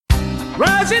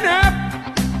Rising up,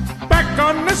 back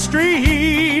on the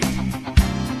street.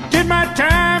 Did my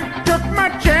time, took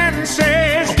my chances.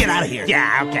 Oh, get out of here.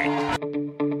 Yeah, okay.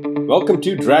 Welcome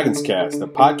to Dragon's Cast, a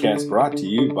podcast brought to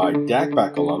you by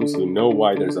DACBAC alums who know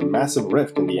why there's a massive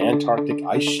rift in the Antarctic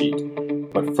ice sheet.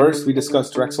 But first, we discuss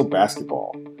Drexel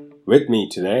basketball. With me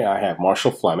today, I have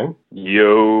Marshall Fleming.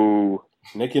 Yo.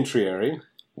 Nick Intrieri.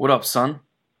 What up, son?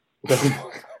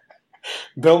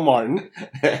 Bill Martin.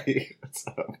 Hey, what's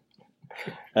up?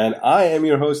 And I am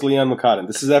your host, Leon McCodden.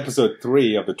 This is episode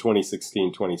 3 of the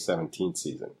 2016-2017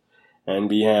 season. And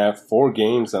we have 4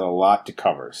 games and a lot to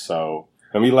cover. So,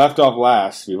 when we left off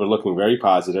last, we were looking very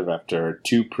positive after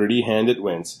 2 pretty handed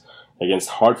wins against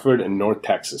Hartford and North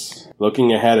Texas.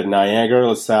 Looking ahead at Niagara,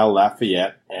 LaSalle,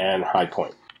 Lafayette, and High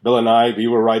Point. Bill and I, we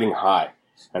were riding high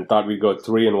and thought we'd go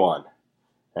 3-1.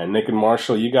 And Nick and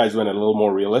Marshall, you guys went a little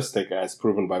more realistic, as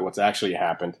proven by what's actually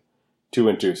happened.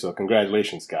 2-2. So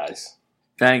congratulations, guys.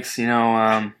 Thanks. It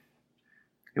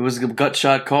was a gut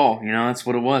shot call. That's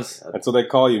what it was. That's what they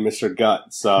call you, Mr.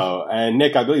 Gut. So, and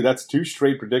Nick, I believe that's 2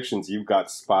 straight predictions you've got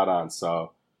spot on.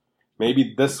 So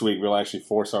maybe this week we'll actually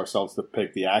force ourselves to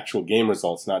pick the actual game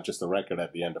results, not just the record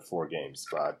at the end of 4 games.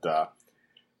 But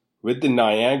with the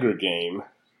Niagara game,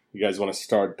 you guys want to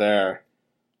start there?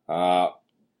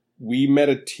 We met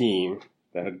a team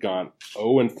that had gone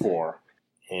 0-4,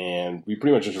 and we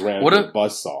pretty much just ran with a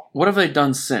buzzsaw. What have they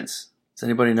done since? Does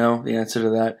anybody know the answer to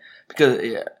that? Because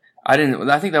I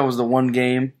think that was the one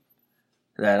game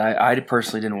that I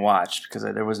personally didn't watch because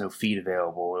there was no feed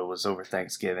available. It was over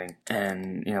Thanksgiving,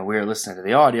 and we were listening to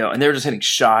the audio, and they were just hitting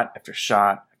shot after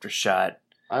shot after shot.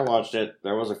 I watched it.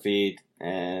 There was a feed,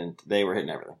 and they were hitting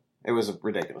everything. It was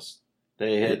ridiculous.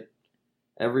 They hit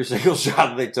every single shot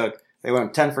that they took. They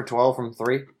went 10 for 12 from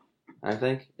 3, I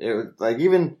think. It was like we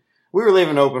were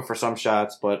leaving open for some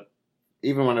shots, but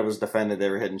even when it was defended, they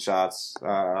were hitting shots. It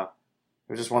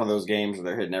was just one of those games where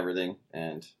they're hitting everything,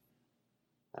 and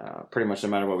pretty much no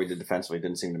matter what we did defensively, it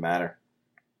didn't seem to matter.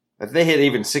 If they hit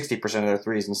even 60% of their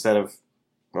threes instead of,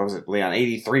 what was it, Leon,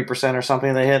 83% or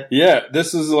something they hit? Yeah,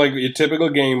 this is like a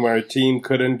typical game where a team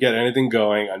couldn't get anything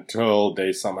going until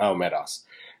they somehow met us.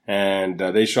 And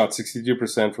they shot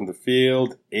 62% from the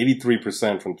field,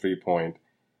 83% from three-point.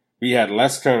 We had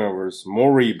less turnovers,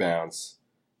 more rebounds,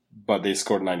 but they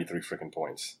scored 93 freaking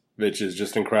points, which is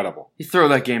just incredible. You throw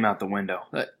that game out the window.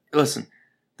 Listen,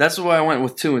 that's why I went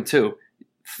with 2-2.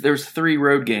 There's 3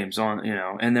 road games on,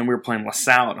 and then we were playing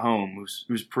LaSalle at home,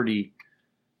 who's pretty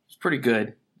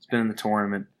good. It's been in the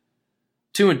tournament.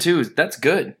 2-2, that's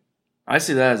good. I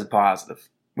see that as a positive.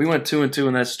 We went 2-2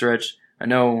 in that stretch. I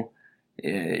know.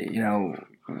 We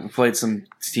played some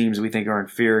teams we think are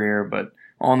inferior, but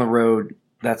on the road,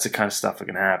 that's the kind of stuff that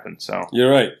can happen. So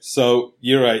you're right. So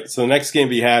the next game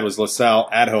we had was LaSalle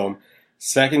at home.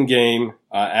 Second game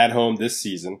at home this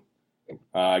season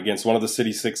against one of the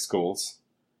City 6 schools.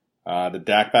 The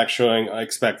DACBAC showing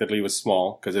unexpectedly was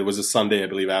small because it was a Sunday, I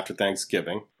believe, after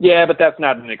Thanksgiving. Yeah, but that's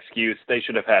not an excuse. They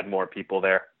should have had more people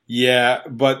there. Yeah,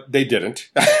 but they didn't.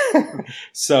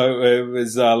 So it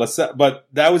was LaSalle. But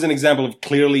that was an example of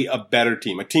clearly a better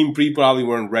team. A team we probably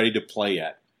weren't ready to play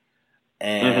yet.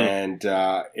 And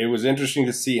it was interesting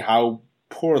to see how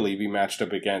poorly we matched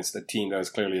up against a team that was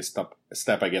clearly a step,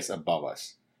 I guess, above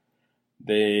us.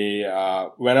 They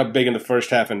went up big in the first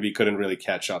half, and we couldn't really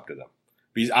catch up to them.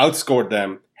 We outscored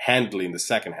them handily in the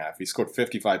second half. We scored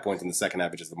 55 points in the second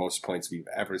half, which is the most points we've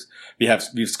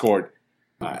scored.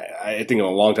 I think in a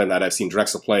long time that I've seen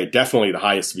Drexel play, definitely the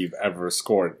highest we've ever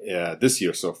scored this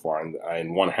year so far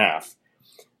in one half.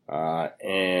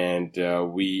 And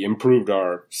we improved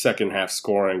our second half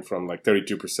scoring from like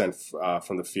 32%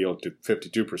 from the field to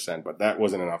 52%, but that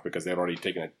wasn't enough because they had already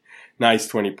taken a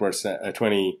nice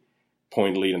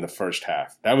 20-point lead in the first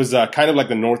half. That was kind of like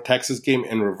the North Texas game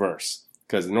in reverse,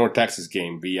 because the North Texas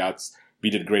game, we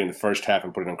did great in the first half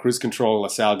and put it on cruise control.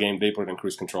 LaSalle game, they put it on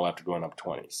cruise control after going up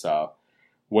 20. So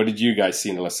what did you guys see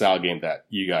in the LaSalle game that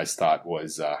you guys thought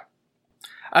was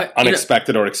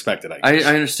unexpected or expected? I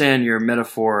understand your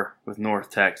metaphor with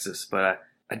North Texas, but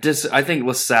I think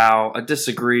LaSalle, I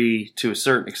disagree to a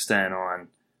certain extent on.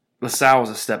 LaSalle was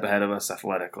a step ahead of us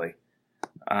athletically.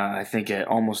 I think at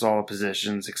almost all the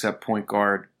positions except point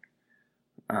guard,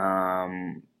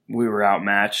 we were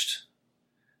outmatched.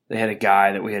 They had a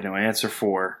guy that we had no answer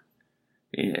for.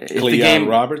 Cleon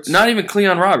Roberts? Not even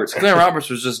Cleon Roberts. Cleon Roberts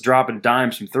was just dropping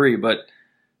dimes from 3, but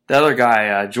the other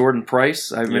guy, Jordan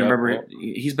Price, I remember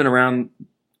he's been around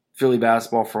Philly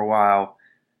basketball for a while.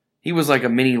 He was like a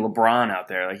mini LeBron out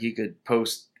there. Like he could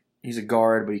post. He's a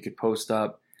guard, but he could post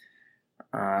up.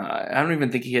 I don't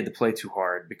even think he had to play too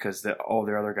hard because all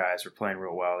their other guys were playing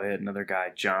real well. They had another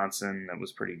guy, Johnson, that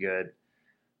was pretty good.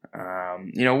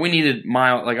 We needed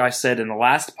Miles, like I said in the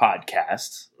last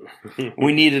podcast,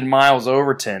 we needed Miles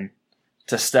Overton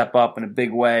to step up in a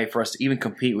big way for us to even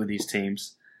compete with these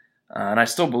teams. And I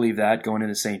still believe that going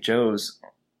into St. Joe's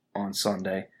on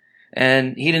Sunday.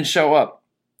 And he didn't show up.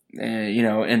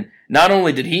 And not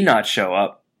only did he not show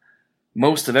up,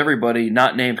 most of everybody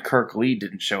not named Kirk Lee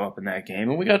didn't show up in that game,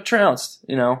 and we got trounced,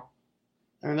 I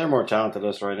mean, they're more talented than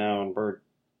us right now, and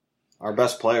our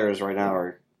best players right now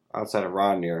are outside of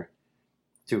Rodney are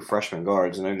 2 freshman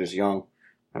guards, and they're just young.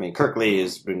 I mean, Kirk Lee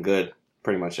has been good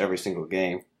pretty much every single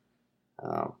game.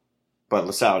 But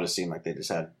LaSalle just seemed like they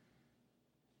just had...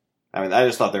 I mean, I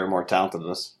just thought they were more talented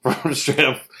than us, straight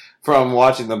up from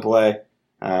watching them play.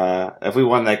 If we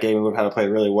won that game, we would have had to play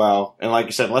really well. And like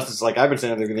you said, unless it's like I've been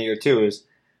saying at the beginning of the year too, is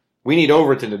we need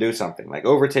Overton to do something. Like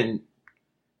Overton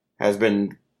it's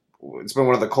been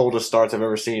one of the coldest starts I've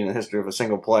ever seen in the history of a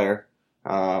single player.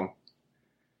 But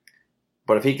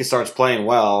if he starts playing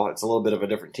well, it's a little bit of a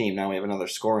different team. Now we have another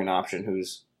scoring option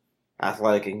who's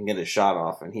athletic and can get his shot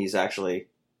off. And he's actually,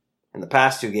 in the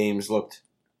past 2 games, looked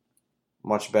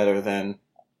much better than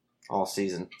all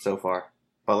season so far.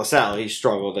 But LaSalle, he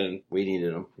struggled and we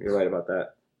needed him. You're right about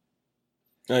that.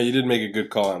 No, you did make a good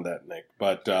call on that, Nick.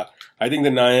 But I think the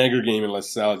Niagara game and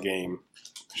LaSalle game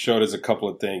showed us a couple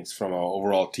of things from an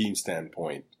overall team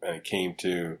standpoint when it came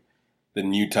to the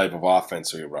new type of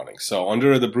offense we were running. So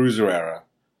under the Bruiser era,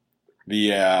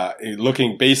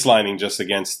 baselining just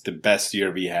against the best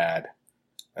year we had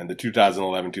and the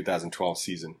 2011-2012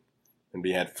 season. And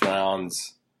we had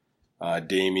Franz,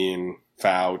 Damien,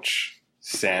 Fouch,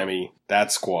 Sammy,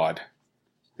 that squad.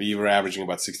 We were averaging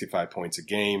about 65 points a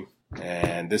game.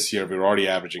 And this year we were already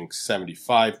averaging 10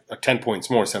 points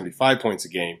more, 75 points a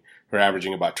game. We're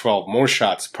averaging about 12 more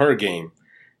shots per game.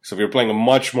 So we were playing a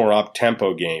much more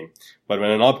up-tempo game. But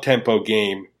when an up-tempo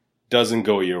game doesn't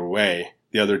go your way,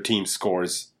 the other team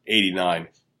scores 89,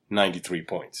 93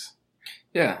 points.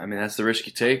 Yeah, I mean, that's the risk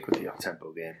you take with the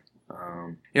up-tempo game.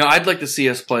 I'd like to see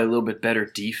us play a little bit better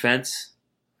defense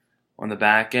on the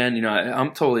back end.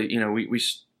 I'm totally,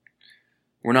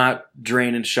 we're not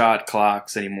draining shot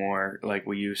clocks anymore like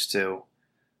we used to.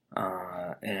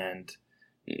 And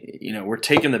we're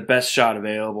taking the best shot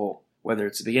available, whether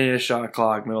it's the beginning of the shot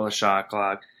clock, middle of the shot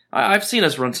clock. I've seen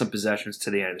us run some possessions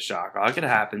to the end of the shot clock. It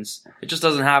happens. It just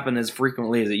doesn't happen as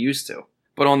frequently as it used to.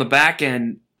 But on the back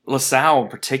end, LaSalle in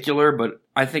particular, but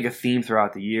I think a theme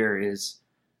throughout the year is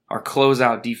our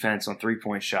closeout defense on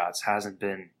 3-point shots hasn't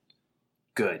been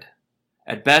good.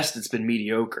 At best, it's been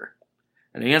mediocre.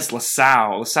 And against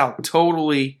LaSalle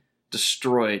totally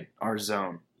destroyed our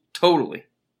zone. Totally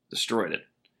destroyed it.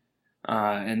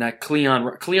 And that Cleon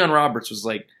Roberts was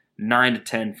like 9 to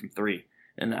 10 from 3.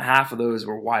 And half of those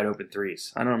were wide open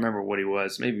threes. I don't remember what he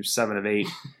was. Maybe he was 7 of 8.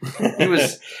 He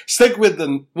was. Stick with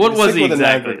the. What was he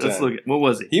exactly? Let's look at. What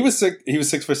was he? He was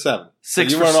 6 for 7.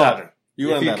 6 for 7.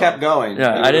 If you kept going.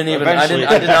 Yeah, I did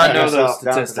not know those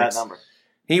statistics.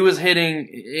 He was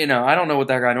hitting. I don't know what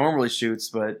that guy normally shoots,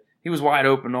 but he was wide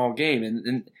open all game,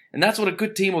 and that's what a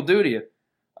good team will do to you.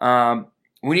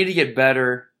 We need to get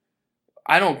better.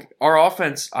 Our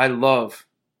offense. I love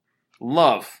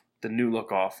the new look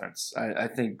offense. I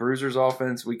think Bruiser's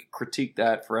offense, we could critique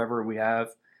that forever. We have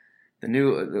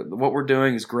what we're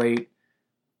doing is great.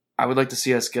 I would like to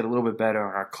see us get a little bit better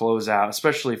on our closeout,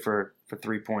 especially for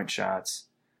 3-point shots.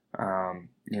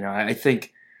 I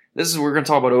think we're going to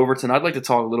talk about Overton. I'd like to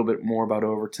talk a little bit more about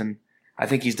Overton. I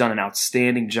think he's done an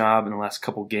outstanding job in the last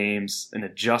couple games in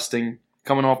adjusting,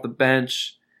 coming off the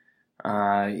bench.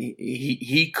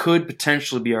 He could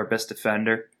potentially be our best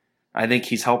defender. I think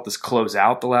he's helped us close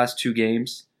out the last 2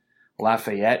 games.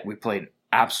 Lafayette, we played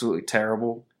absolutely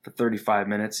terrible for 35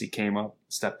 minutes. He came up,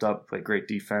 stepped up, played great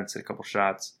defense, hit a couple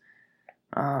shots.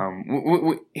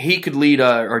 He could lead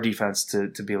our defense to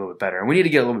be a little bit better. And we need to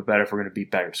get a little bit better if we're going to beat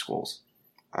better schools.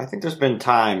 I think there's been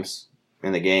times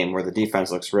in the game where the defense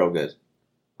looks real good.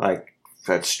 Like,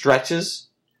 at stretches,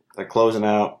 they're closing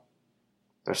out,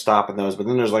 they're stopping those. But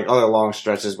then there's like other long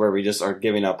stretches where we just are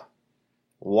giving up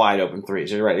wide open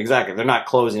threes. You're right, exactly. They're not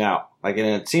closing out. And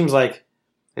it seems like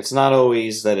it's not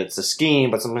always that it's the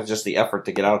scheme, but sometimes just the effort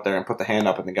to get out there and put the hand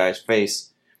up in the guy's face,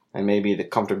 and maybe the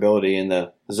comfortability in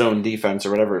the zone defense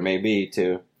or whatever it may be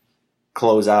to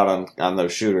close out on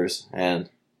those shooters. And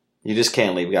you just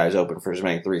can't leave guys open for as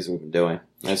many threes as we've been doing.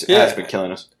 It has been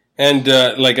killing us. And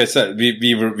like I said,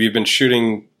 we've been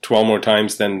shooting 12 more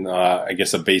times than I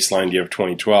guess a baseline year of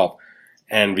 2012.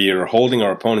 and we are holding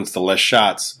our opponents to less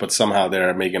shots, but somehow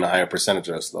they're making a higher percentage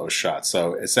of those shots.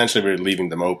 So essentially we're leaving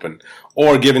them open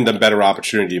or giving them better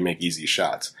opportunity to make easy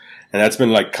shots. And that's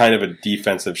been like kind of a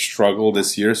defensive struggle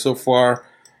this year so far.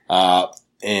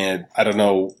 And I don't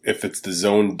know if it's the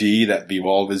zone D that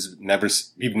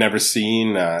we've never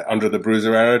seen under the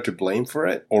Bruiser era to blame for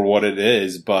it or what it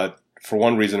is. But for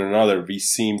one reason or another, we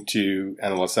seem to,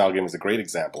 and the LaSalle game is a great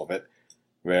example of it,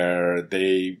 where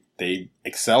they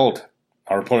excelled.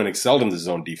 Our opponent excelled in the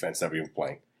zone defense that we were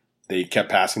playing. They kept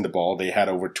passing the ball. They had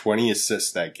over 20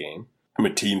 assists that game from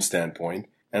a team standpoint,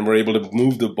 and were able to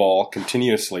move the ball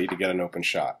continuously to get an open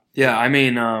shot. Yeah, I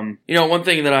mean, one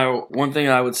thing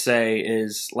I would say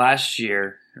is last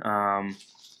year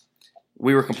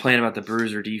we were complaining about the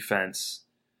Bruiser defense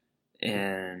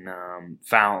and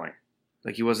fouling.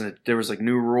 Like there was like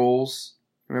new rules.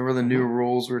 Remember the new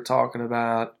rules we were talking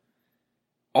about?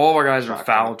 All of our guys were in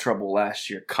foul trouble last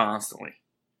year constantly.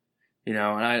 And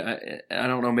I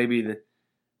don't know, maybe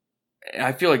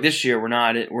I feel like this year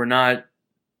we're not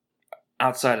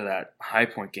outside of that High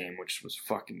Point game, which was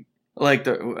fucking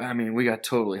we got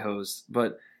totally hosed.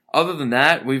 But other than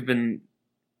that, we've been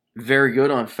very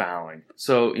good on fouling.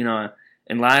 So,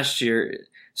 and last year,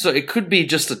 so it could be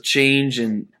just a change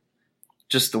in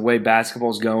just the way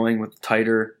basketball's going with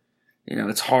tighter,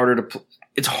 it's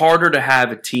harder to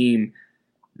have a team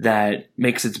that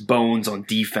makes its bones on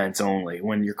defense only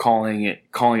when you're calling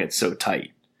it so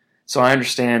tight. So I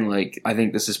understand, I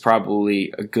think this is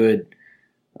probably a good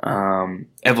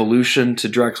evolution to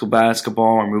Drexel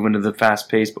basketball or moving to the fast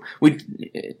pace. But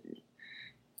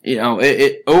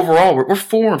overall, we're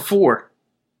 4-4.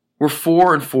 We're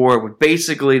 4-4 with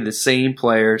basically the same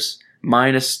players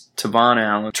minus Terrell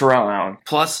Allen,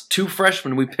 plus 2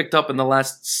 freshmen we picked up in the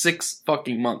last 6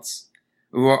 fucking months,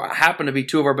 who happen to be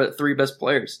 2 of our 3 best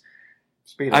players.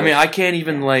 I can't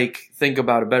even think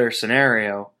about a better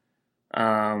scenario,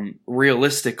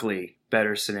 realistically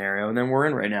better scenario than we're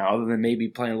in right now, other than maybe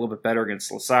playing a little bit better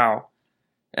against LaSalle,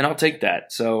 and I'll take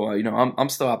that. So I'm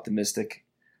still optimistic.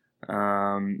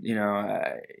 And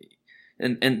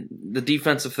the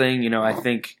defensive thing, I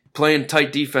think playing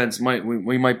tight defense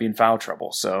we might be in foul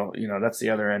trouble. So that's the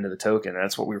other end of the token.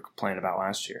 That's what we were complaining about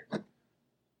last year.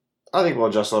 I think we'll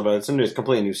adjust a little bit. It's a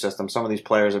completely new system. Some of these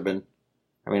players have been,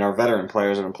 our veteran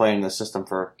players have been playing in this system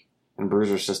in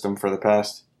Bruiser's system for the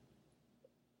past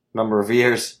number of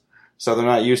years. So they're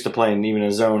not used to playing even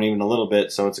a zone, even a little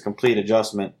bit. So it's a complete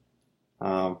adjustment.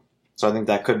 So I think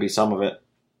that could be some of it.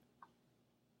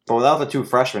 But without the 2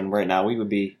 freshmen right now,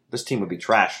 this team would be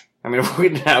trash. If we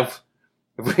didn't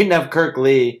have Kirk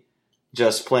Lee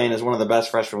just playing as one of the best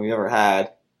freshmen we've ever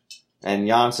had, and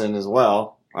Janssen as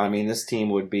well, this team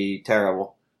would be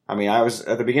terrible. I was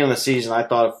at the beginning of the season, I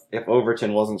thought if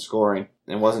Overton wasn't scoring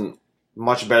and wasn't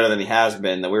much better than he has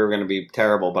been, that we were going to be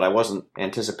terrible, but I wasn't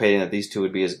anticipating that these 2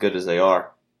 would be as good as they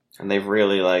are. And they've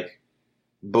really,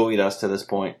 buoyed us to this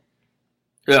point.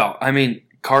 Yeah,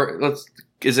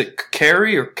 is it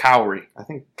Carey or Cowrie? I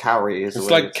think Cowrie is. It's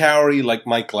like Cowrie, like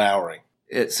Mike Lowry.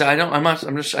 I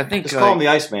think just call him the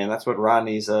Iceman. That's what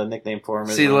Rodney's nickname for him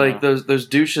is. See, those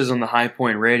douches on the High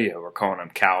Point radio were calling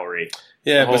him Cowrie.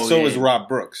 Yeah, but so is Rob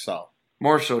Brooks. So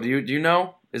Marshall, do you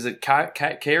know? Is it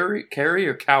Carey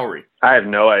or Cowrie? I have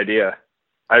no idea.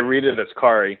 I read it as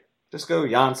Kari. Just go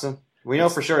Janssen. We know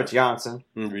for sure it's Janssen.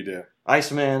 We do.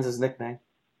 Iceman's his nickname.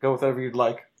 Go with whatever you'd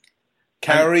like.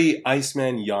 Carey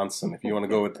Iceman Janssen, if you want to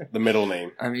go with the middle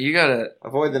name. You gotta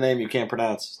avoid the name you can't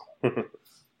pronounce.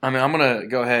 I'm gonna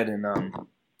go ahead and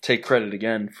take credit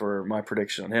again for my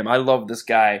prediction on him. I love this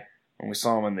guy when we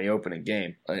saw him in the opening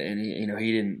game, and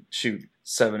he didn't shoot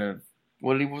 7 of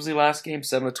what was he last game?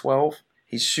 7 of 12.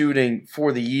 He's shooting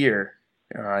for the year.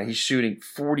 He's shooting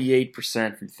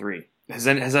 48% from 3. Has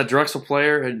that Drexel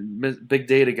player and big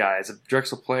data guy? Has a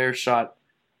Drexel player shot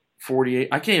 48?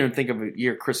 I can't even think of a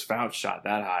year Chris Fouch shot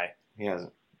that high. He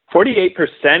hasn't.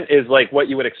 48% is what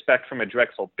you would expect from a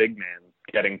Drexel big man,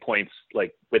 getting points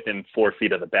within 4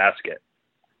 feet of the basket.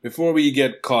 Before we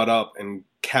get caught up in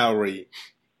Cowrie,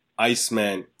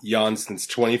 Iceman Janssen's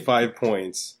 25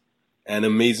 points and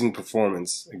amazing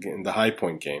performance in the High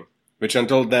Point game, which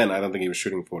until then I don't think he was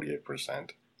shooting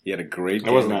 48%. He had a great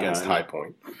game against High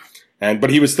Point,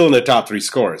 but he was still in the top 3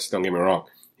 scorers. Don't get me wrong;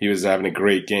 he was having a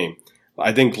great game.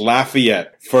 I think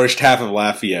Lafayette, first half of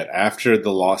Lafayette, after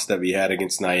the loss that we had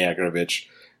against Niagaravich,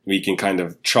 we can kind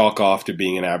of chalk off to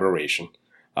being an aberration.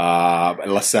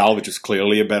 LaSalle, which is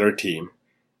clearly a better team.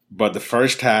 But the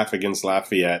first half against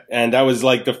Lafayette, and that was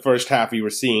the first half we were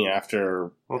seeing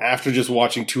after just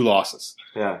watching 2 losses.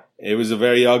 Yeah. It was a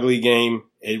very ugly game.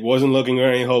 It wasn't looking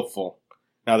very hopeful.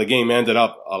 Now, the game ended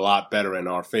up a lot better in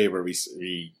our favor.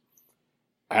 We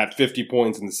had 50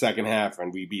 points in the second half,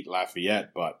 and we beat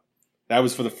Lafayette, but that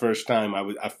was for the first time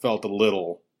I felt a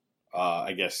little,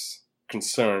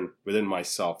 concern within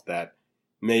myself that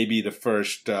maybe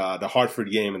the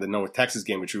Hartford game and the North Texas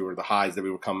game, which were the highs that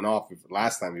we were coming off of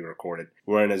last time we recorded,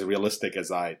 weren't as realistic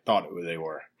as I thought they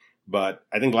were. But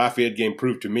I think Lafayette game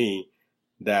proved to me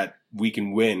that we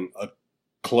can win a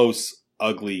close,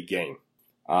 ugly game.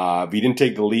 We didn't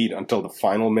take the lead until the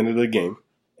final minute of the game,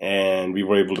 and we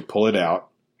were able to pull it out.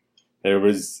 There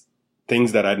was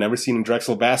things that I'd never seen in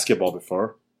Drexel basketball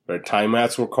before, where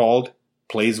timeouts were called,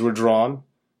 plays were drawn,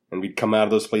 and we'd come out of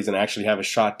those plays and actually have a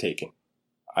shot taken.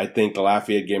 I think the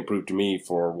Lafayette game proved to me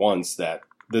for once that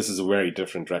this is a very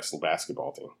different Drexel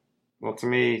basketball team. Well, to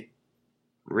me,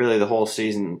 really the whole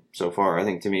season so far, I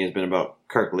think to me has been about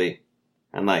Kirk Lee.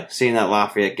 And seeing that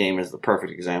Lafayette game is the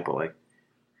perfect example.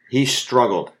 He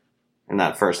struggled in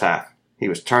that first half. He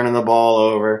was turning the ball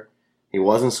over. He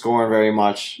wasn't scoring very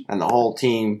much. And the whole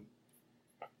team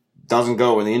doesn't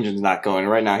go when the engine's not going.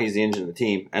 Right now, he's the engine of the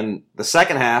team. And the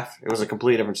second half, it was a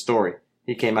completely different story.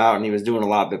 He came out and he was doing a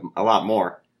lot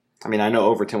more. I mean, I know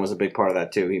Overton was a big part of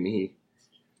that too. He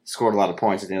scored a lot of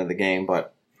points at the end of the game.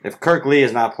 But if Kirk Lee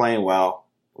is not playing well,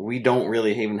 we don't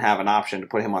really even have an option to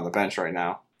put him on the bench right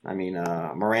now. I mean,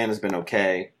 Moran has been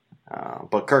okay,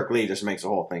 but Kirk Lee just makes the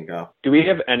whole thing go. Do we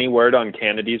have any word on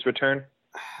Kennedy's return?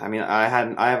 I mean, I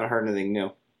haven't heard anything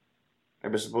new.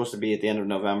 It was supposed to be at the end of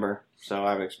November, so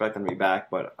I would expect him to be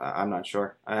back, but I'm not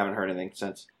sure. I haven't heard anything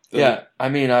since. Yeah, I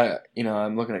mean,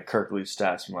 I'm looking at Kirk Lee's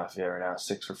stats from Lafayette right now,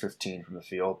 6 for 15 from the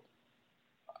field.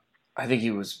 I think he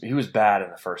was bad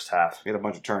in the first half. He had a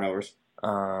bunch of turnovers.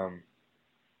 And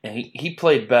he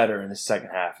played better in the second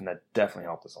half, and that definitely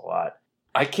helped us a lot.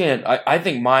 I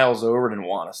think Miles Overton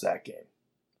won us that game.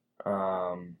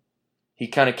 He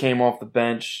kind of came off the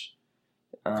bench.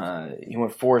 He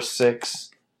went 4-6,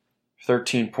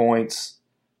 13 points,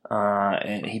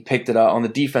 and he picked it up on the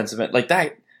defensive end. Like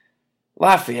that,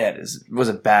 Lafayette was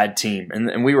a bad team,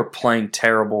 and we were playing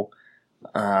terrible.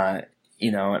 That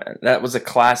was a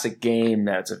classic game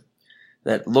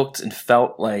that looked and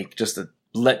felt like just a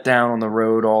letdown on the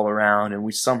road all around, and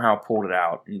we somehow pulled it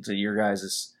out. And to your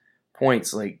guys'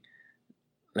 points, like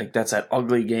that's that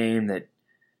ugly game that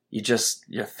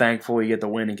you're thankful you get the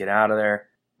win and get out of there.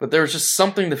 But there was just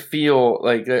something to feel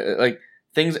like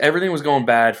everything was going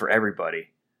bad for everybody.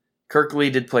 Kirk Lee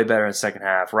did play better in the second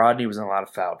half. Rodney was in a lot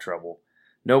of foul trouble.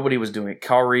 Nobody was doing it.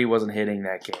 Kyrie wasn't hitting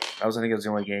that game. I think it was the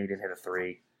only game he didn't hit a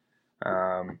three.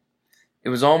 It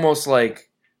was almost like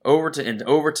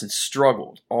Overton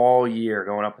struggled all year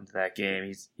going up into that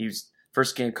game. He was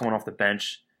first game coming off the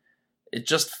bench. It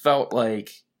just felt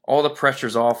like all the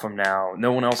pressure's off him now.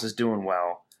 No one else is doing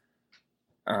well.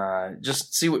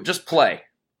 Just play.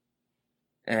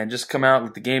 And just come out,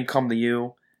 let the game come to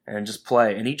you, and just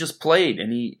play. And he just played,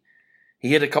 and he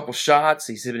hit a couple shots.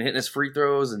 He's been hitting his free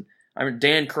throws, and I mean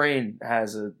Dan Crane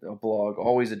has a blog,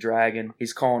 Always a Dragon.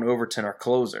 He's calling Overton our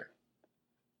closer,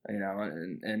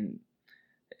 and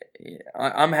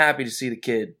I'm happy to see the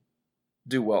kid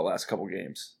do well last couple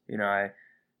games.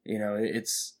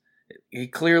 He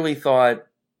clearly thought,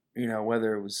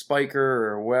 whether it was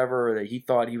Spiker or whoever, that he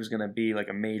thought he was going to be like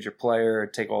a major player,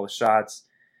 take all the shots.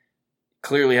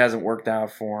 Clearly hasn't worked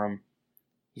out for him.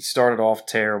 He started off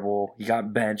terrible. He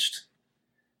got benched.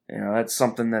 That's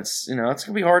something that's, it's going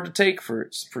to be hard to take for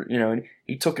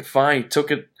he took it fine. He took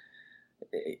it,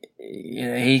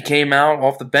 he came out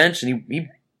off the bench and he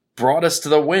brought us to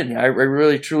the win. I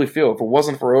really truly feel if it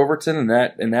wasn't for Overton in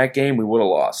that game, we would have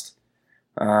lost.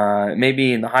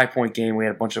 Maybe in the High Point game, we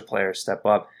had a bunch of players step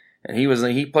up and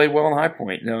he played well in High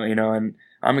Point, and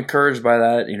I'm encouraged by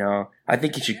that. I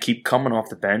think he should keep coming off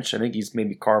the bench. I think he's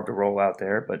maybe carved a role out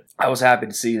there, but I was happy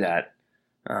to see that.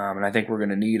 And I think we're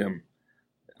going to need him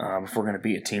if we're going to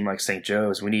beat a team like St.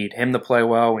 Joe's. We need him to play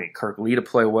well. We need Kirk Lee to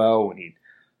play well. We need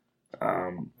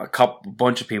a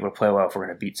bunch of people to play well if we're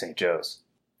going to beat St. Joe's.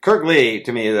 Kirk Lee,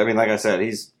 to me, I mean, like I said,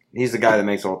 he's the guy that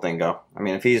makes the whole thing go. I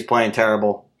mean, if he's playing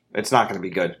terrible, it's not going to be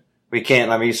good. We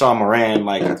can't. I mean, you saw Moran,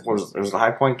 it was the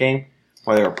High Point game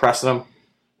where they were pressing him.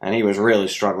 And he was really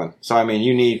struggling. So, I mean,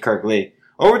 you need Kirk Lee.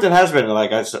 Overton has been,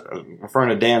 like I said, referring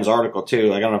to Dan's article,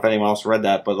 too. I don't know if anyone else read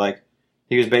that, but,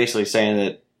 he was basically saying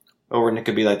that Overton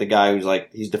could be, the guy who's,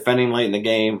 he's defending late in the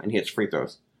game and he hits free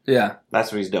throws. Yeah.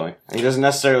 That's what he's doing. And he doesn't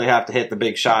necessarily have to hit the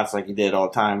big shots like he did all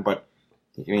the time, but,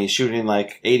 he's shooting,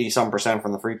 80-some%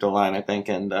 from the free throw line, I think,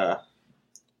 and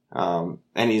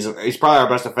he's probably our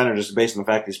best defender just based on the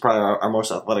fact he's probably our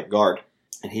most athletic guard.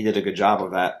 And he did a good job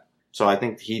of that. So I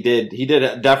think he did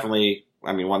definitely,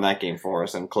 won that game for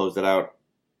us and closed it out.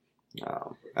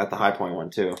 at the High Point one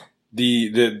too.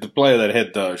 The player that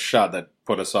hit the shot that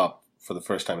put us up for the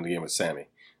first time in the game was Sammy.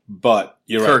 But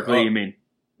you're right. Kirkley, you mean?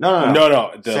 No.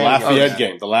 No. The Sammy. Lafayette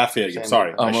game. The Lafayette game.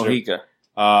 Sorry. Oh, I should've-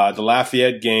 Mojica. The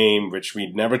Lafayette game, which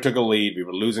we never took a lead. We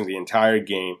were losing the entire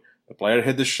game. The player that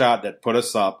hit the shot that put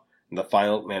us up in the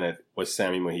final minute was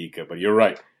Sammy Mojica. But you're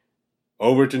right.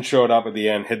 Overton showed up at the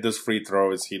end, hit those free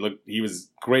throws. He was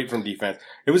great from defense.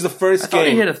 It was the first I thought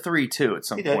game. he hit a 3-2 at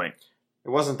some He did. point. It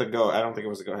wasn't the go. I don't think it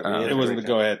was the go ahead. It wasn't the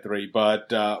go-ahead three,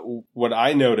 but what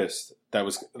I noticed that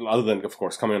was, other than, of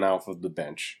course, coming out of the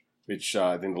bench, which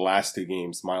I think the last 2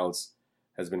 games, Miles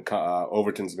has been,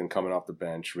 Overton's been coming off the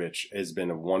bench, which has been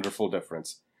a wonderful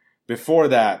difference. Before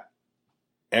that,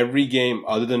 every game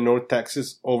other than North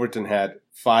Texas, Overton had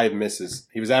 5 misses.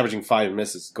 He was averaging 5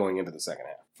 misses going into the second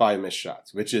half. 5 missed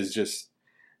shots, which is just,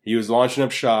 he was launching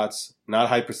up shots, not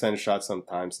high percentage shots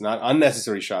sometimes, not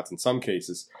unnecessary shots in some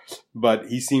cases, but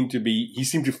he seemed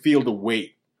to feel the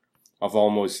weight of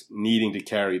almost needing to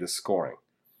carry the scoring.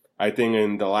 I think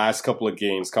in the last couple of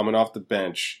games, coming off the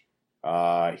bench,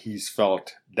 he's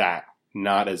felt that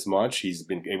not as much. He's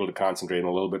been able to concentrate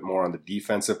a little bit more on the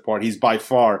defensive part. He's by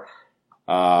far,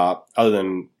 other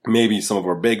than maybe some of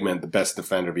our big men, the best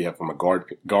defender we have from a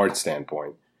guard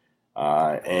standpoint.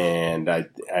 And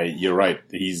you're right.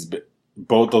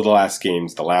 Both of the last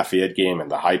games, the Lafayette game and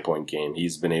the High Point game,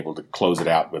 he's been able to close it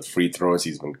out with free throws.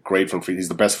 He's been great from free. He's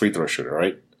the best free throw shooter,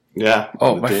 right? Yeah.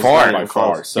 Oh, by far. By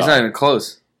far. So, he's not even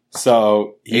close.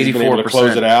 So he's been able to 84%.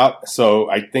 close it out. So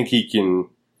I think he can.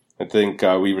 I think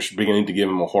we were beginning to give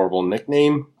him a horrible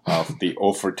nickname of the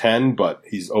 0 for 10, but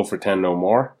he's 0 for 10 no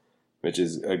more, which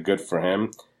is good for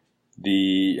him.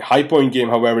 The High Point game,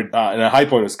 however, and the High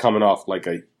Point was coming off like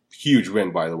a huge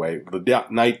win, by the way. The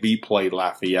night we played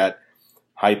Lafayette,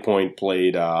 High Point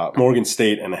played Morgan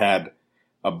State and had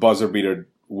a buzzer beater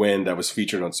win that was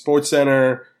featured on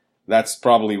SportsCenter. That's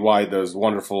probably why those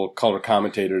wonderful color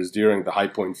commentators during the High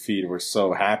Point feed were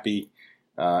so happy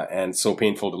and so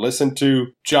painful to listen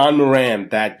to. John Moran,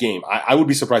 that game, I would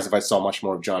be surprised if I saw much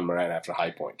more of John Moran after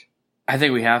High Point. I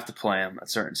think we have to play him at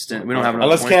a certain stint. We don't have enough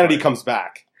Unless point Kennedy guard. comes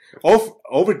back.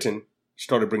 Overton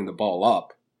started bringing the ball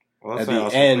up Well, at that's the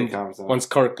what end I was once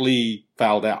Kirk Lee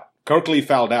fouled out. Kirk Lee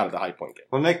fouled out at the High Point game.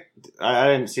 Well, Nick, I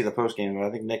didn't see the post game, but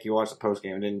I think Nick, you watched the post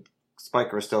game, and then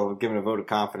Spiker was still giving a vote of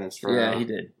confidence for Yeah, he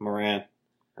did. Moran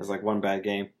as like one bad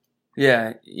game.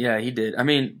 Yeah, he did. I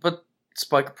mean, but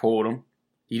Spiker pulled him.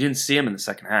 You didn't see him in the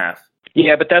second half.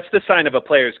 Yeah, but that's the sign of a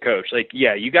player's coach. Like,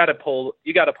 yeah, you got to pull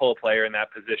a player in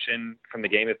that position from the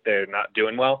game if they're not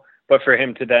doing well. But for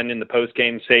him to then in the post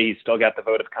game say he's still got the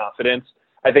vote of confidence,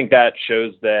 I think that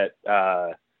shows that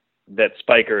that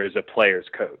Spiker is a player's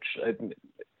coach.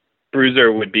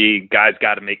 Bruiser would be guys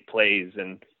got to make plays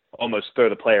and almost throw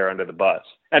the player under the bus.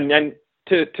 And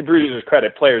to Bruiser's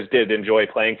credit, players did enjoy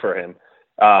playing for him.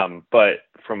 But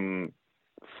from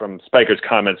Spiker's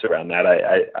comments around that,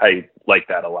 I like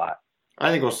that a lot. I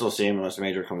think we'll still see him unless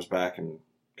Major comes back, and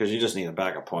because you just need a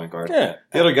backup point guard. Yeah.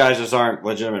 The other guys just aren't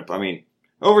legitimate. I mean,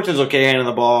 Overton's okay handing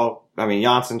the ball. I mean,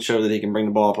 Janssen showed that he can bring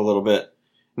the ball up a little bit.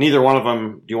 Neither one of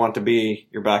them do you want to be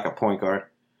your backup point guard.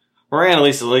 Moran at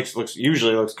least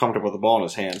usually looks comfortable with the ball in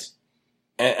his hands.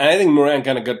 And I think Moran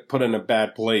kind of got put in a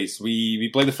bad place. We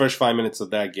played the first 5 minutes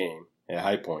of that game at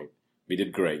High Point. We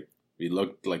did great. We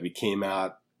looked like we came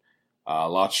out a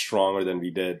lot stronger than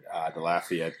we did the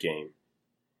Lafayette game.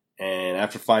 And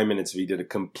after 5 minutes, we did a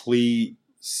complete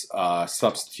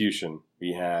substitution.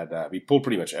 We pulled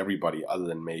pretty much everybody other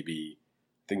than maybe,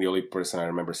 I think the only person I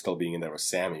remember still being in there was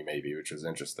Sammy, maybe, which was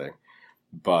interesting.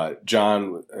 But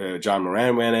John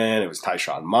Moran went in. It was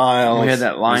Tyshawn Miles. We had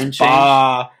that line it was change.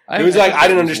 Ba. It was like I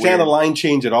didn't was understand weird. the line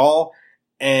change at all,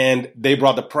 and they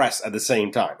brought the press at the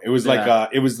same time. It was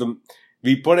like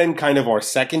we put in kind of our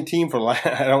second team for.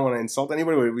 I don't want to insult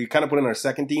anybody, but we kind of put in our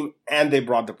second team, and they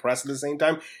brought the press at the same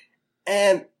time,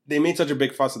 and they made such a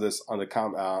big fuss of this on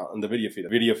the video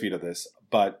feed of this.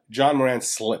 But John Moran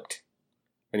slipped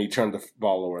when he turned the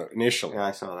ball over initially. Yeah,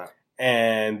 I saw that.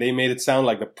 And they made it sound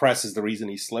like the press is the reason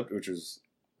he slipped, which was...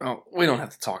 Oh, we don't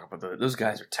have to talk about that. Those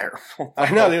guys are terrible.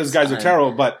 I know those guys are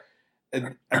terrible, but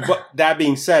that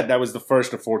being said, that was the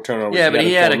first of 4 turnovers. Yeah, but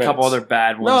he had in a 4 couple minutes. other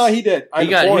bad ones. No, he did. He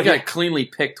got cleanly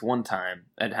picked one time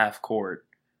at half court.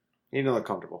 You don't look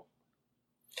comfortable.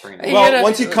 He Well, had a-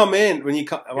 once you come in, what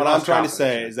I'm lost trying to confidence,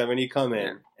 say yeah. is that when you come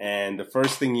in and the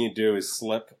first thing you do is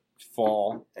slip,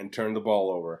 fall, and turn the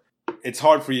ball over, it's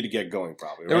hard for you to get going,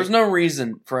 probably. Right? There was no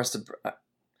reason for us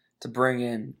to bring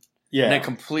in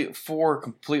four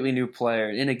completely new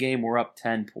players in a game we're up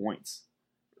 10 points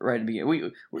right at the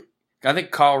beginning. I think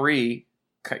Kyle Ree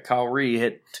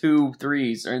hit 2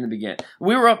 threes in the beginning.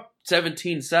 We were up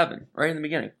 17-7 right in the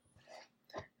beginning.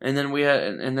 And then we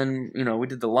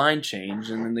did the line change,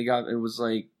 and then it was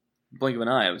like blink of an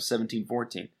eye. It was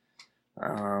 17-14.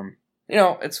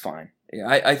 It's fine.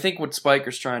 I think what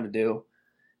Spiker's trying to do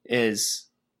is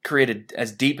create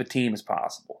as deep a team as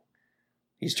possible.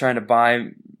 He's trying to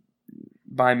buy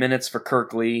minutes for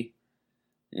Kirkley.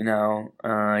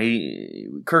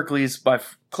 Kirkley's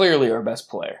clearly our best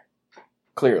player.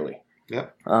 Clearly.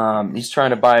 Yep. He's trying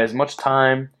to buy as much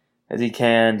time as he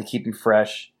can to keep him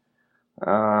fresh.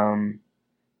 What's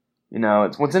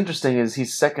interesting is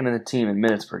he's second in the team in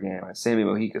minutes per game. Sammy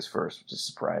Mojica's first, which is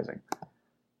surprising.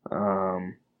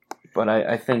 But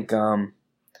I think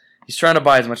he's trying to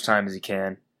buy as much time as he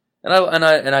can, and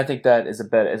I think that is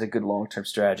a good long-term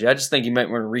strategy. I just think you might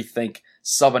want to rethink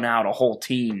subbing out a whole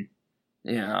team.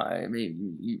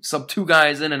 You sub 2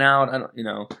 guys in and out.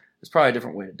 There's probably a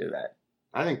different way to do that.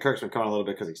 I think Kirk's been coming a little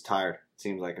bit because he's tired. It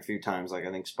seems like a few times, I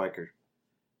think Spiker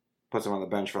puts him on the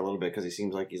bench for a little bit because he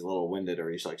seems like he's a little winded or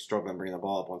he's struggling bringing the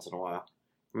ball up once in a while.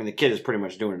 I mean, the kid is pretty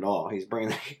much doing it all. He's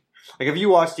bringing if you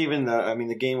watched even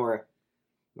the game where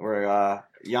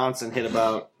Janssen hit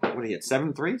about, what did he hit,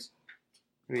 7 threes?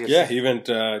 He went,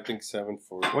 I think 7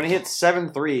 for. When he hit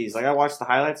 7 threes, I watched the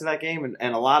highlights of that game,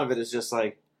 and a lot of it is just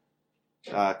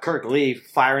Kirk Lee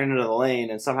firing into the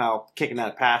lane and somehow kicking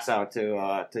that pass out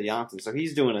to Janssen. So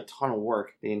he's doing a ton of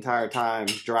work the entire time,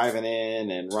 driving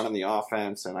in and running the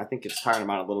offense, and I think it's tiring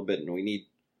him out a little bit, and we need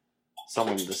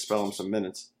someone to spell him some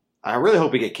minutes. I really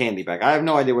hope we get Candy back. I have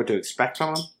no idea what to expect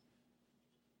from him.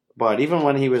 But even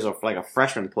when he was a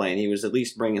freshman playing, he was at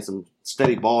least bringing some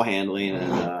steady ball handling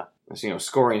and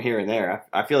scoring here and there.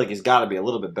 I feel like he's got to be a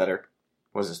little bit better.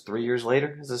 Was this 3 years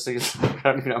later? Is this? I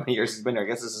don't even know how many years he's been there. I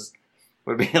guess this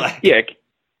would be like. Yeah,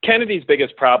 Kennedy's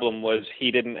biggest problem was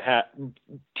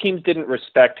teams didn't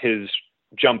respect his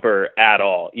jumper at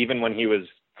all. Even when he was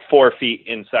 4 feet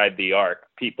inside the arc,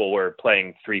 people were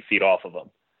playing 3 feet off of him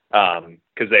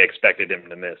because they expected him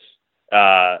to miss.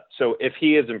 So if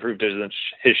he has improved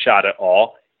his shot at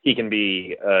all, he can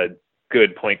be a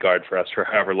good point guard for us for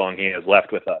however long he has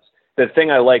left with us. The thing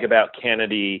I like about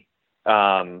Kennedy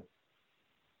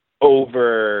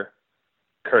over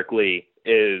Kirk Lee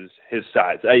is his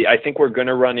size. I think we're going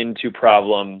to run into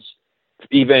problems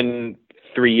even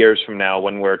 3 years from now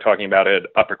when we're talking about an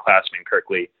upperclassman Kirk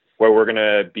Lee, where we're going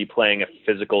to be playing a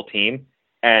physical team.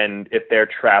 And if they're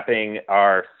trapping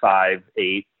our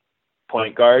 5'8"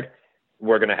 point guard,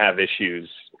 we're going to have issues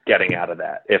getting out of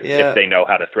that if they know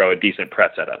how to throw a decent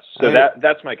press at us. So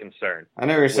that's my concern. I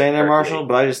know what you're saying there, Marshall,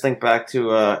 but I just think back to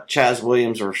Chaz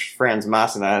Williams or Franz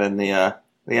Massenat in the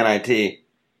NIT.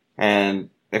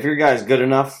 And if your guy's good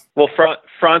enough... Well,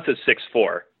 Franz is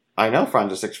 6'4". I know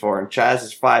Franz is 6'4", and Chaz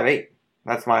is 5'8".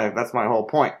 That's my whole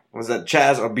point, was that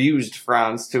Chaz abused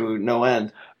Franz to no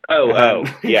end.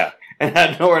 Yeah. And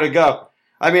had nowhere to go.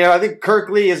 I mean, I think Kirk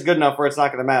Lee is good enough where it's not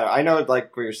going to matter. I know, what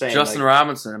you're saying. Justin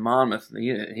Robinson in Monmouth,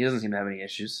 he doesn't seem to have any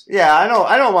issues. Yeah, I know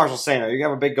what Marshall's saying. You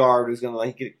have a big guard who's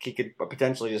going to he could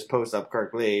potentially just post up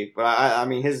Kirk Lee, but I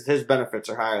mean his benefits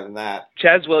are higher than that.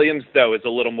 Chaz Williams though is a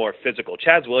little more physical.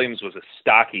 Chaz Williams was a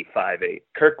stocky 5'8".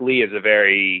 Kirk Lee is a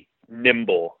very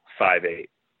nimble 5'8".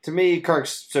 To me,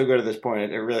 Kirk's so good at this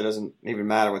point, it really doesn't even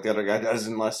matter what the other guy does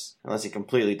unless he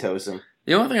completely toasts him.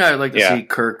 The only thing I would like to see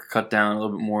Kirk cut down a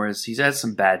little bit more is he's had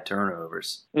some bad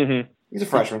turnovers. Mm-hmm. He's a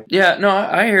freshman. Yeah, no,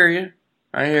 I hear you.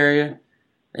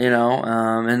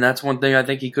 And that's one thing I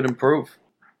think he could improve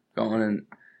going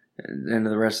into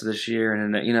the rest of this year.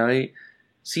 And he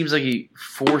seems like he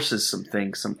forces some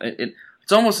things.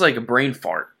 It's almost like a brain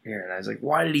fart here. And I was like,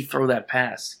 why did he throw that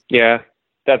pass? Yeah,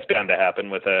 that's bound to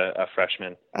happen with a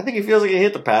freshman. I think he feels like he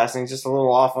hit the pass, and he's just a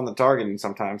little off on the targeting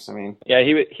sometimes. I mean, yeah,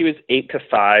 he was 8 to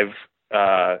 5.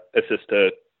 Assist to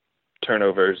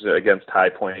turnovers against High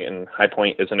Point, and High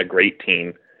Point isn't a great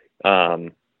team,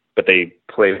 but they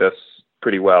played us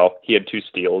pretty well. He had 2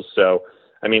 steals, so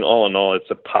I mean, all in all,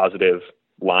 it's a positive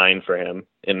line for him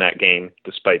in that game,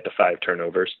 despite the 5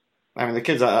 turnovers. I mean, the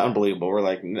kid's unbelievable. We're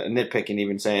nitpicking,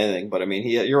 even saying anything, but I mean,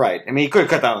 you're right. I mean, he could have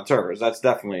cut down the turnovers. That's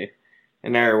definitely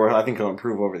an area where I think he'll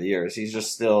improve over the years. He's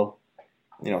just still,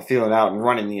 feeling out and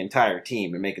running the entire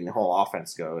team and making the whole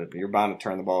offense go. You're bound to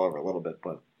turn the ball over a little bit,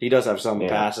 but he does have some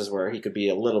passes where he could be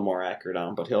a little more accurate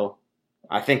on, but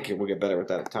I think we'll get better with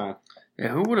that at time. Yeah,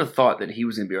 who would have thought that he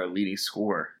was going to be our leading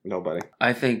scorer? Nobody.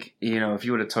 I think, if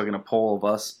you would have taken a poll of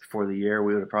us before the year,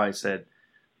 we would have probably said,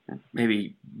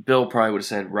 maybe Bill probably would have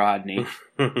said Rodney.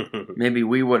 Maybe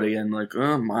we would have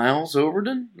been Miles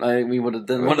Overton? We would have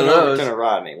done one of those. Overton or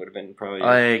Rodney would have been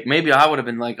probably... maybe I would have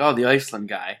been the Iceland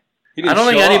guy. I don't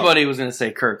think anybody was going to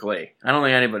say Kirk Lee. I don't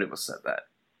think anybody would have said that.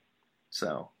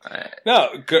 So No,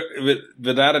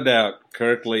 without a doubt,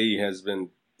 Kirkley has been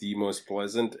the most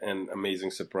pleasant and amazing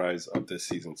surprise of this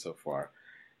season so far.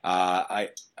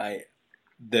 The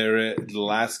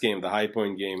last game, the High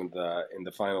Point game in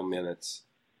the final minutes,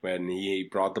 when he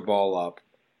brought the ball up,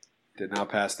 did not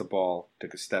pass the ball,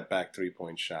 took a step back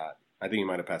 3-point shot. I think he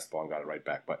might have passed the ball and got it right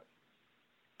back, but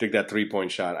took that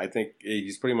 3-point shot. I think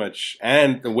he's pretty much,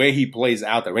 and the way he plays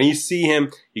out there. When you see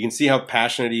him, you can see how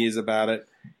passionate he is about it.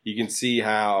 You can see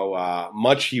how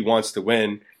much he wants to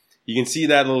win. You can see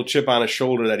that little chip on his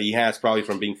shoulder that he has probably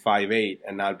from being 5'8"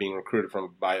 and not being recruited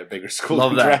by a bigger school.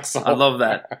 love than that. Drexel. I love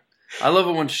that. I love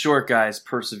it when short guys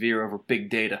persevere over big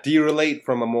data. Do you relate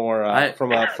from a more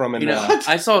from an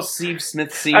I saw Steve Smith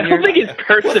I Sr. don't think he's What the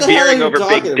hell are persevering you over big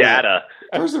talking data.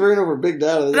 Persevering over big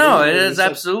data. No, it has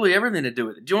absolutely everything to do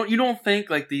with it. You don't think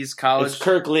like these college. It's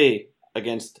Kirk Lee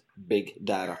against big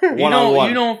data. You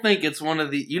One-on-one. don't think it's one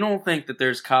of the. You don't think that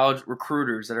there's college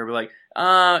recruiters that are like,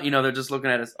 they're just looking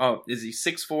at us. Oh, is he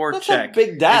 6'4"? That's Check. not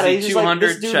big data. Is he He's just like, 200?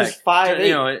 this dude Check. is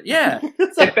 5'8". Yeah.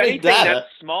 That's not If big anything, data.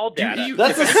 that's small data.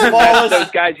 That's the That's smallest.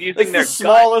 those guys using That's their the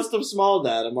smallest of small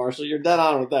data, Marshall. You're dead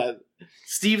on with that.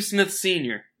 Steve Smith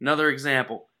Sr. Another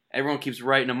example. Everyone keeps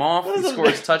writing him off. What He does it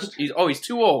scores mean? touch. He's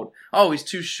too old. Oh, he's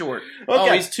too short. Oh,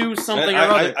 Okay. he's too something or I,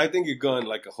 other. I think you're going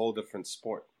like a whole different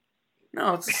sport.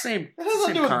 No, it's the same. That has nothing to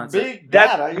Same do with concept. big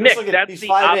That's- data. You're Nick, just looking that's he's the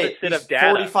 5'8". opposite He's of data.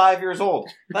 45 years old.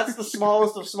 That's the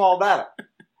smallest of small data.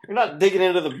 You're not digging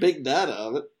into the big data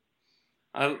of it.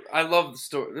 I love the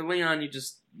story. Leon,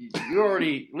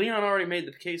 Leon already made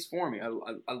the case for me. I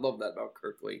love that about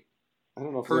Kirkley. I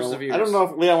don't know if Perseveres. I don't know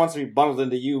if Leon wants to be bundled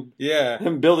into you, Yeah,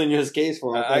 him building his case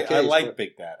for him. I like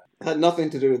big data It had nothing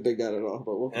to do with big data at all.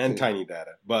 But we'll and continue. tiny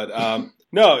data, but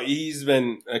no, he's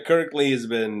been Kirkley has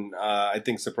been I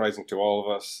think surprising to all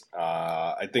of us.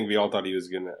 I think we all thought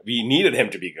we needed him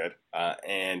to be good,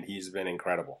 and he's been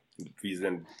incredible. He's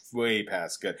been way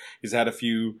past good. He's had a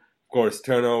few, of course,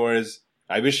 turnovers.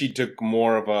 I wish he took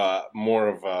more of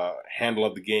a handle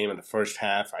of the game in the first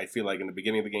half. I feel like in the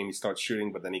beginning of the game he starts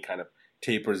shooting, but then he kind of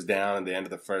tapers down at the end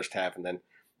of the first half, and then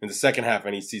in the second half,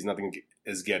 when he sees nothing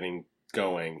is getting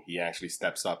going, he actually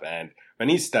steps up. And when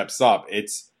he steps up,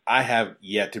 I have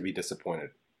yet to be disappointed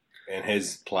in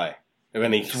his play.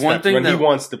 When he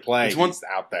wants to play, he's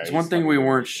out there. It's one thing we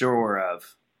weren't sure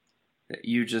of that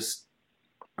you just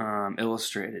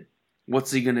illustrated.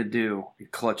 What's he going to do in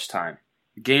clutch time?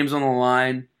 The game's on the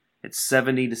line. It's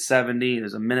 70-70.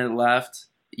 There's a minute left.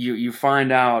 You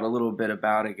find out a little bit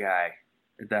about a guy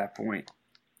at that point.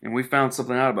 And we found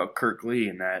something out about Kirk Lee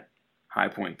in that High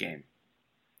Point game.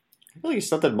 I feel like he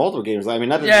stepped in multiple games. I mean,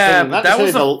 not Yeah, not but that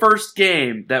was necessarily the first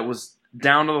game that was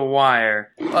down to the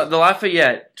wire. The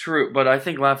Lafayette, true, but I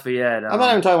think Lafayette. I'm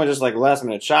not even talking about just like last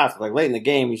minute shots. But like late in the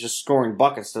game, he's just scoring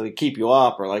buckets to keep you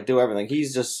up or like do everything.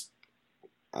 He's just.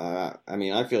 I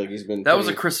mean, I feel like he's been. That was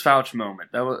a Chris Fouch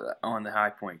moment. That was on the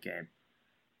High Point game.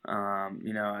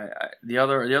 The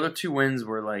other two wins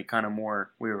were like kind of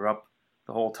more. We were up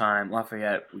the whole time.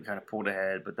 Lafayette, we kind of pulled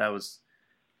ahead, but that was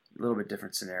a little bit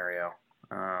different scenario.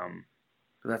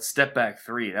 But that step back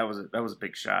three, that was a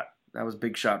big shot. That was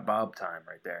big shot Bob time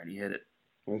right there, and he hit it.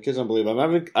 The kids don't believe him.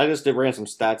 I just ran some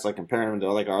stats like comparing him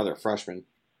to like our other freshmen.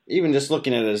 Even just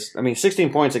looking at his,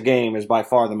 16 points a game is by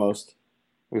far the most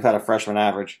we've had a freshman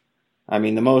average. I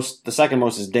mean, the second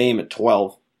most is Dame at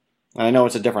 12. And I know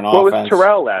it's a different What was offense.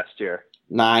 Terrell last year?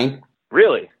 9.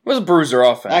 Really? It was a bruiser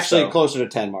offense. Actually, though. closer to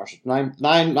 10, Marshall.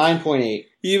 9.8.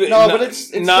 Even No, but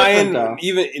it's 9. different, though.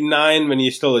 Even 9 when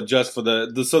you still adjust for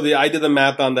I did the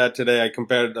math on that today. I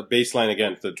compared the baseline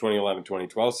again to the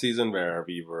 2011-2012 season, where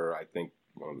we were, I think,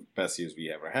 one of the best years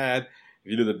we ever had. If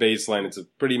you do the baseline, it's a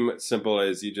pretty simple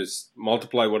as you just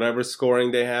multiply whatever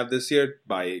scoring they have this year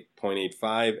by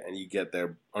 0.85, and you get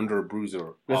their under a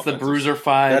bruiser. That's the offensive. bruiser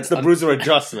 5. That's the bruiser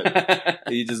adjustment.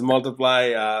 You just multiply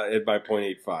it by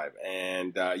 0.85,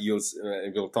 and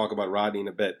we'll talk about Rodney in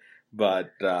a bit.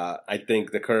 But I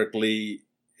think the Kirk Lee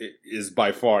is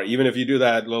by far, even if you do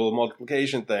that little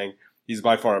multiplication thing, he's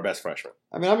by far our best freshman.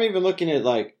 I mean, I'm even looking at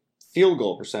like field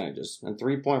goal percentages and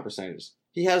 3-point percentages.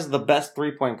 He has the best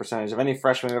 3-point percentage of any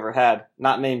freshman we've ever had,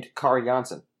 not named Kari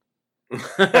Janssen. He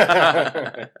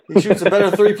shoots a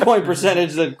better 3-point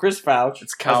percentage than Chris Fouch.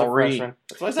 It's as a Cowrie. freshman.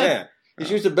 That's what I said. Yeah, He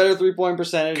shoots a better 3-point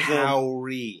percentage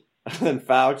Cowrie. than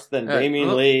Fouch, than Hey, Damian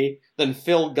look. Lee, than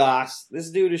Phil Goss. This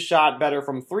dude has shot better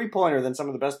from 3-pointer than some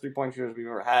of the best 3-point shooters we've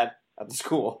ever had at the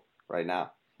school right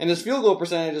now. And his field goal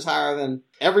percentage is higher than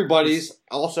everybody's,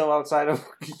 also outside of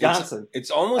Johnson,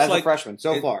 It's almost as like a freshman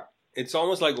so far. It's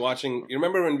almost like watching. You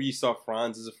remember when we saw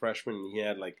Franz as a freshman and he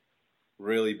had like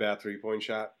really bad 3-point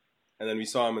shot, and then we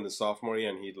saw him in the sophomore year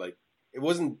and he'd like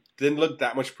didn't look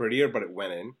that much prettier, but it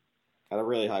went in At a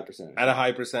really high percentage. at a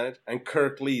high percentage. And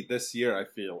Kirk Lee this year, I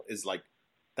feel, is like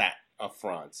that of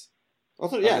Franz.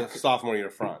 Also, The sophomore year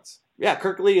of Franz. Yeah,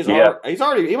 Kirk Lee is Yeah.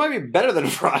 he might be better than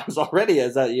Franz already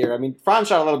as that year. I mean, Franz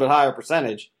shot a little bit higher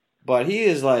percentage, but he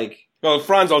is like, Well,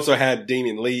 Franz also had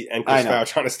Damian Lee and Chris I know.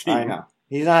 Fouch on his team. I know.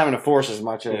 He's not having to force as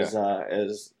much as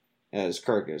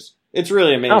Kirk is. It's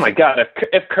really amazing. Oh my God!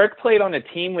 If Kirk played on a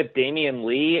team with Damian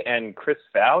Lee and Chris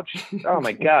Fouch, oh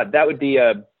my God, that would be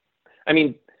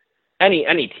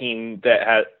any team that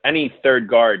has any third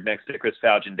guard next to Chris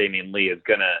Fouch and Damian Lee is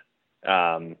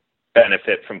gonna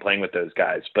benefit from playing with those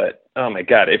guys. But oh my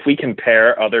God, if we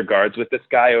compare other guards with this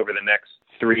guy over the next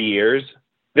 3 years,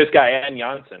 this guy and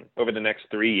Janssen over the next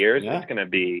 3 years, Yeah. it's gonna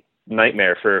be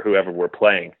nightmare for whoever we're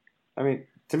playing. I mean,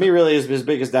 to me, really, his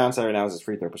biggest downside right now is his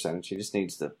free throw percentage. He just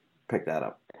needs to pick that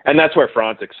up. And that's where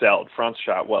Franz excelled. Franz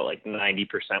shot like 90%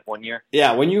 one year.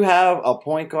 Yeah, when you have a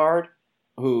point guard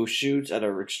who shoots at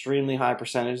an extremely high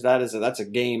percentage, that's a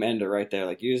game ender right there.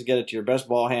 Like, you just get it to your best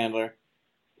ball handler,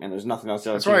 and there's nothing else.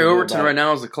 That's why Overton right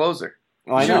now is the closer.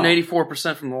 Oh, I He's know. shooting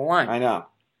 84% from the line. I know.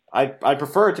 I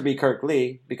prefer it to be Kirk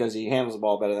Lee because he handles the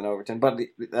ball better than Overton. But I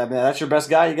mean, that's your best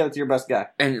guy. You get it to your best guy.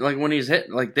 And like when he's hit,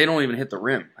 like they don't even hit the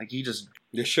rim. Like he just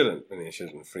You shouldn't. I mean, you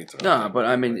shouldn't free throw. no. But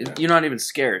I mean, you're not even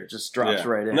scared. It just drops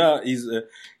right in. No, he's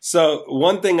so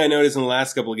one thing I noticed in the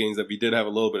last couple of games that we did have a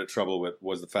little bit of trouble with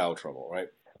was the foul trouble, right?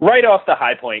 Right off the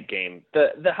High Point game,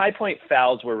 the High Point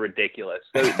fouls were ridiculous.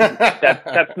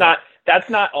 That's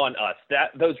not on us.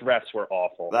 Those refs were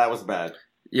awful. That was bad.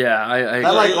 Yeah, I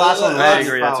That, like, last one, I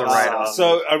agree. That's a foul. write-off.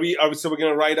 So are we? So we're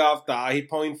gonna write off the high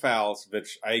point fouls,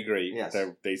 which I agree. Yes.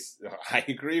 I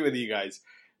agree with you guys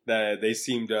that they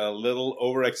seemed a little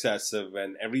over excessive,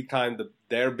 and every time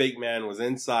their big man was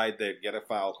inside, they'd get a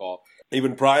foul call.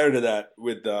 Even prior to that,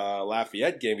 with the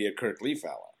Lafayette game, we had Kirk Lee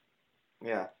foul.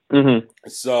 Yeah. Mm-hmm.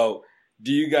 So,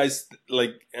 do you guys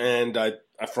like? And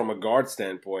from a guard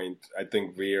standpoint, I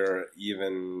think we're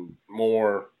even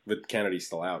more with Kennedy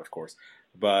still out, of course.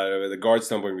 But with the guard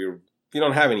standpoint, we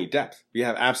don't have any depth. We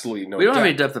have absolutely no. We don't depth. have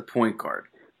any depth at point guard.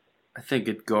 I think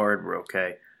at guard we're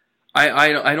okay.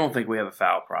 I don't think we have a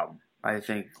foul problem. I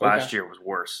think last year was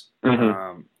worse.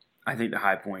 Mhm. I think the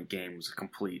High Point game was a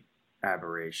complete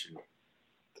aberration.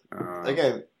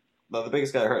 Again, the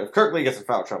biggest guy hurt. If Kirk Lee gets in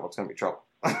foul trouble, it's going to be trouble.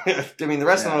 I mean, the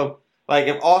rest of them, like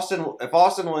if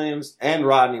Austin Williams and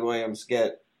Rodney Williams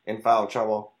get in foul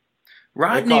trouble,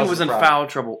 Rodney causes was in problem. foul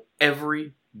trouble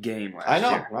every game last I know.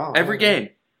 year. Wow. Every game.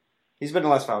 He's been in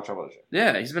less foul trouble this year.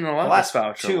 Yeah, he's been in a lot The of last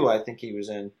foul trouble. two, I think he was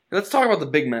in. Let's talk about the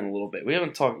big men a little bit. We're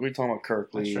talking about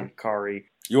Kirk That's Lee, true. Kari.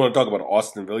 You want to talk about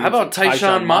Austin Williams? How about and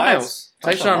Tyshawn Miles?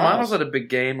 Tyshawn Tyshawn Miles. Miles had a big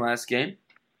game last game.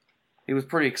 He was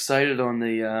pretty excited on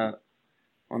the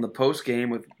post game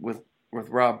with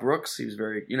Rob Brooks. He was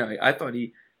very, I thought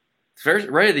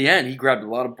right at the end he grabbed a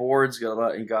lot of boards, got a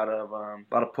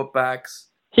lot of putbacks.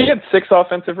 He had 6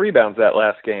 offensive rebounds that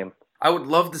last game. I would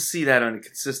love to see that on a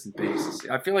consistent basis.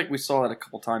 I feel like we saw that a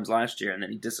couple times last year, and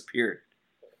then he disappeared.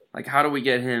 Like, how do we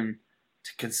get him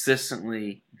to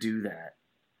consistently do that?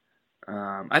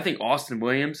 I think Austin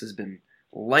Williams has been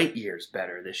light years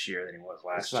better this year than he was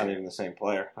last That's not year. even the same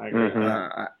player. I agree with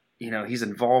Mhm. that. He's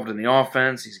involved in the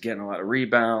offense. He's getting a lot of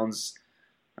rebounds.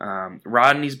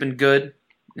 Rodney's been good.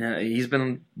 He's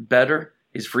been better.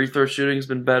 His free throw shooting's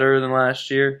been better than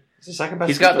last year. He's the second best.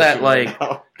 He's got free throw that, shooter like-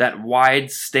 now. That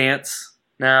wide stance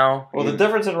now. Well, the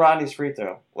difference in Rodney's free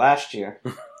throw last year,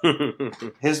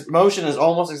 his motion is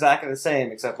almost exactly the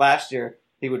same, except last year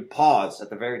he would pause at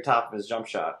the very top of his jump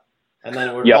shot, and then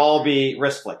it would Yep. all be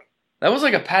wrist flick. That was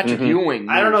like a Patrick Mhm. Ewing.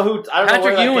 I don't know who. I don't know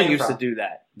where Patrick that Ewing came used from. to do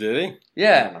that. Did he?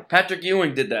 Yeah, Patrick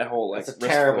Ewing did that whole like. That's a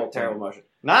wrist terrible, flick terrible thing. motion.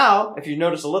 Now, if you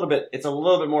notice a little bit, it's a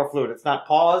little bit more fluid. It's not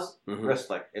pause, Mhm. wrist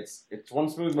flick. It's one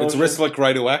smooth motion. It's wrist flick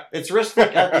right away. It's wrist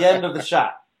flick at the end of the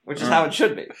shot, which is how it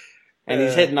should be. And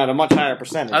he's hitting at a much higher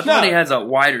percentage. I thought No. he has a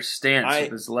wider stance I-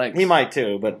 with his legs. He might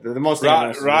too, but the most thing I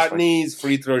noticed is wrist flick. Rodney's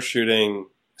free throw shooting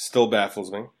still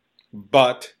baffles me,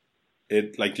 but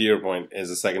it, like to your point, is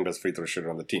the second best free throw shooter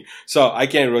on the team. So I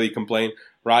can't really complain.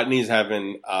 Rodney's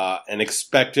having an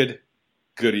expected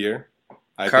good year.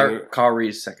 I think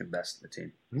Kyrie's second best in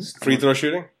the team. free throw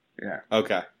shooting. Yeah.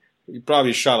 Okay. He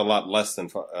probably shot a lot less than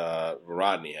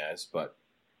Rodney has, but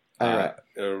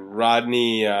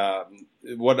Rodney.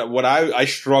 What I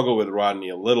struggle with Rodney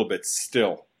a little bit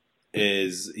still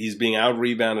is he's being out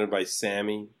rebounded by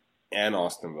Sammy and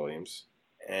Austin Williams,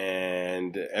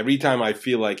 and every time I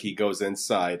feel like he goes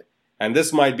inside, and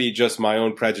this might be just my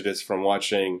own prejudice from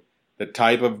watching the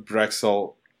type of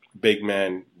Drexel big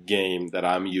man game that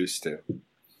I'm used to,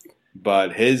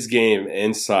 but his game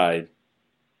inside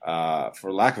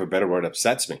for lack of a better word,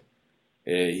 upsets me.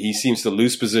 He seems to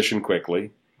lose position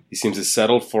quickly. He seems to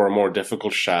settle for a more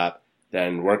difficult shot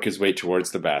than work his way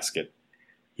towards the basket.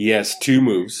 He has 2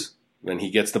 moves when he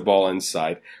gets the ball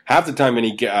inside. Half the time when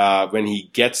he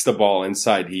gets the ball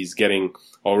inside, he's getting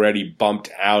already bumped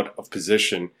out of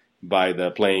position by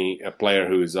the player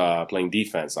who's playing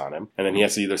defense on him. And then he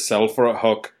has to either settle for a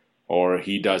hook or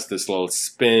he does this little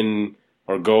spin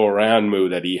or go around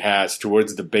move that he has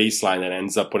towards the baseline that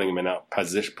ends up putting him in a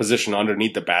position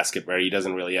underneath the basket where he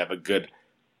doesn't really have a good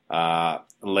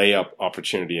layup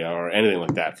opportunity or anything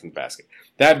like that from the basket.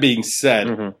 That being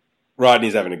said,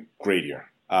 Rodney's having a great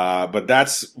year. But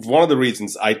that's one of the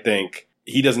reasons I think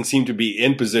he doesn't seem to be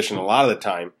in position a lot of the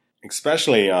time,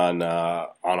 especially on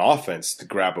offense, to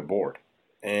grab a board.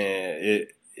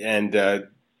 And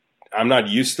I'm not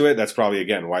used to it. That's probably,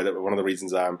 again, one of the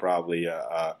reasons I'm probably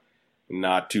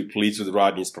not too pleased with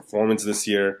Rodney's performance this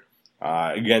year.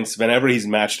 Whenever he's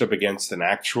matched up against an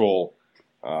actual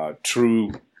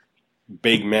true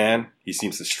big man, he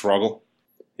seems to struggle.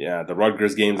 Yeah, the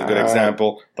Rutgers game is a good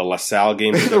example. The LaSalle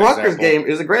game is a good example. The Rutgers game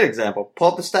is a great example. Pull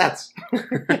up the stats.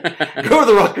 Go to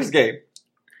the Rutgers game.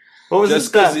 What was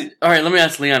his stats? All right, let me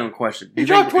ask Leon a question. Do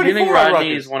you think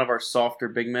Rodney is one of our softer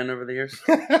big men over the years?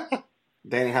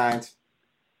 Danny Hines.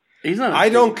 He's not. I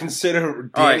don't consider.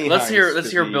 Danny let's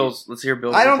Hines hear Bill's. Let's hear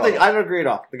Bill's. I don't agree at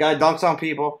all. The guy dunks on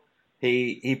people.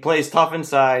 He plays tough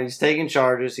inside. He's taking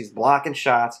charges. He's blocking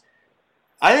shots.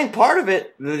 I think part of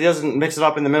it that he doesn't mix it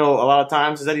up in the middle a lot of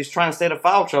times is that he's trying to stay out of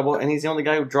foul trouble, and he's the only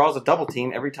guy who draws a double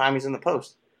team every time he's in the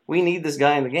post. We need this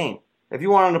guy in the game. If you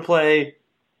want him to play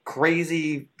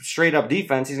crazy straight up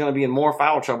defense, he's going to be in more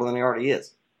foul trouble than he already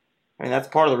is. I mean, that's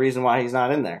part of the reason why he's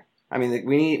not in there. I mean,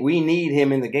 we need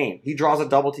him in the game. He draws a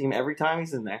double team every time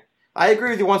he's in there. I agree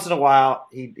with you. Once in a while,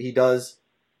 he does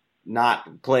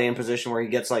not play in position where he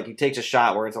takes a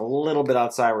shot where it's a little bit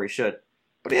outside where he should.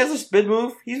 But he has a spin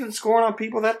move. He's been scoring on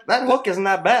people. That hook isn't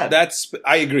that bad.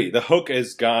 I agree. The hook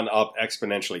has gone up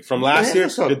exponentially. From last year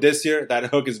to this year,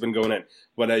 that hook has been going in.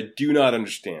 What I do not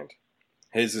understand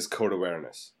is his court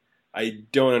awareness. I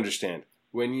don't understand.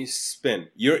 When you spin,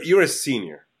 you're a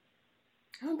senior.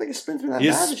 I don't think his spin's been that bad.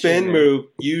 His spin move,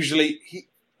 usually,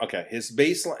 his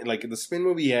baseline, like the spin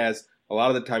move he has, a lot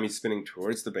of the time he's spinning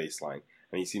towards the baseline,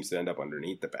 and he seems to end up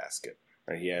underneath the basket.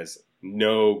 Right? He has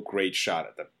no great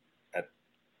shot at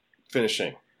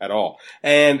finishing at all.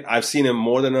 And I've seen him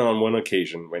more than on one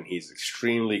occasion when he's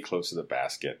extremely close to the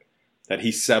basket that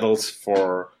he settles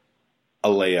for a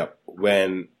layup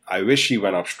when I wish he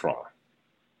went up strong.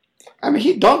 I mean,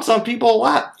 he dunks on people a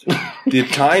lot. The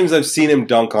times I've seen him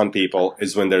dunk on people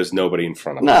is when there's nobody in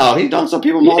front of him. No, he dunks on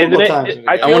people multiple times.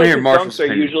 I want to hear Marshall's dunks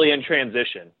are usually in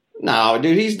transition. No,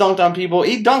 dude, he's dunked on people.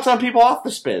 He dunks on people off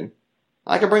the spin.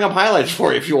 I can bring up highlights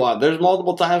for you if you want. There's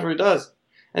multiple times where he does.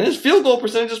 And his field goal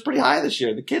percentage is pretty high this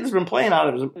year. The kid has been playing out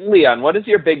of his... Leon, what does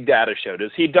your big data show?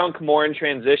 Does he dunk more in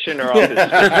transition or off his...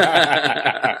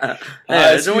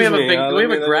 Do we have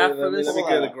a graph for this? Let me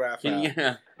get the graph out.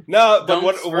 Yeah. No, but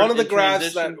one of the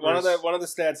graphs one of the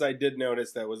stats I did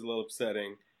notice that was a little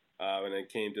upsetting when it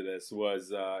came to this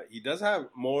was he does have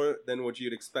more than what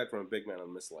you'd expect from a big man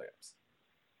on missed layups.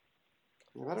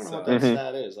 I don't know what that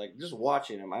stat is. Like, just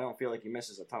watching him, I don't feel like he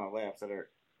misses a ton of layups that are...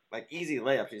 Like, easy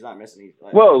layups, he's not missing easy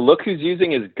layups. Whoa, look who's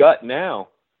using his gut now.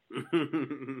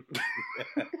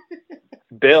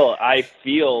 Bill, I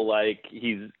feel like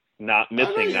he's not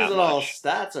missing that much. All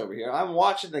stats over here. I'm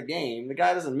watching the game. The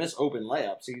guy doesn't miss open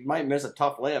layups. He might miss a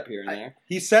tough layup here and there.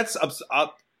 He sets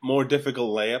up more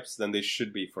difficult layups than they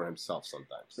should be for himself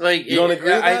sometimes. Like, you don't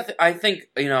agree with that? I think,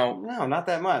 No, not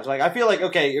that much. Like, I feel like,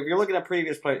 okay, if you're looking at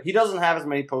previous players, he doesn't have as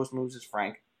many post moves as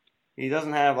Frank. He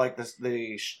doesn't have like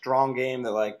the strong game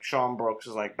that like Sean Brooks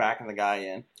is like backing the guy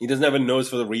in. He doesn't have a nose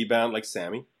for the rebound like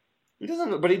Sammy. He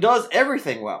doesn't, but he does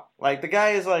everything well. Like the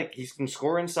guy is like he can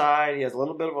score inside. He has a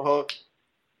little bit of a hook.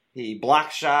 He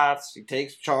blocks shots. He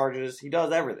takes charges. He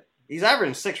does everything. He's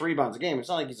averaging 6 rebounds a game. It's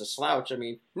not like he's a slouch. I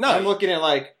mean, no. I'm looking at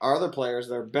like our other players,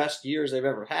 their best years they've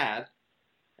ever had,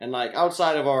 and like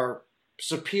outside of our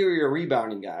superior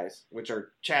rebounding guys, which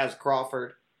are Chaz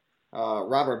Crawford,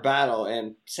 Robert Battle,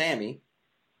 and Sammy,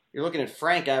 you're looking at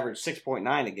Frank averaged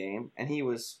 6.9 a game, and he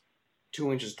was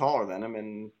 2 inches taller than him,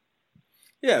 and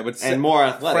more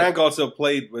athletic. Frank also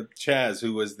played with Chaz,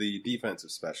 who was the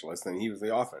defensive specialist, and he was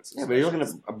the offensive. Yeah, but you're looking at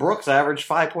Brooks averaged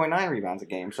 5.9 rebounds a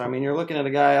game. So I mean, you're looking at a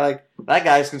guy like that.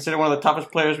 Guy's considered one of the toughest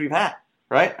players we've had,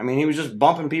 right? I mean, he was just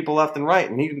bumping people left and right,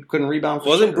 and he couldn't rebound.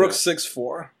 Wasn't Brooks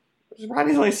 6'4"?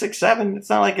 Rodney's only 6'7". It's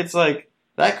not like it's like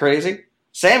that crazy.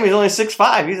 Sammy's only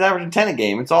 6'5". He's averaging 10 a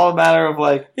game. It's all a matter of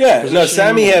like. Yeah, no, positioning.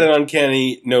 Sammy had an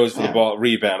uncanny nose for the Yeah. ball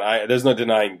rebound. There's no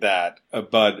denying that.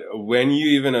 But when you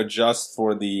even adjust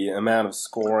for the amount of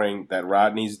scoring that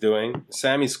Rodney's doing,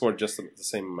 Sammy scored just the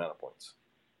same amount of points.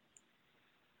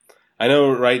 I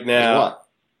know right now,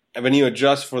 What? when you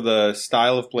adjust for the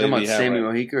style of play Talking we about have, Sammy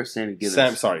right, Mojica or Sammy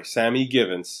Givens? Sammy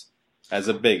Givens, as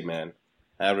a big man,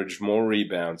 averaged more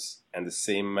rebounds and the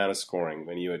same amount of scoring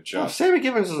when you No, adjust. Sammy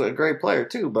Givens is a great player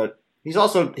too, but he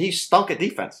stunk at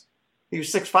defense. He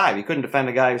was 6'5". He couldn't defend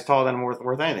a guy who's taller than him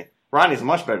worth anything. Rodney's a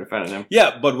much better defender than him.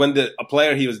 Yeah, but when a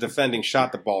player he was defending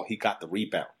shot the ball, he got the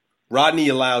rebound. Rodney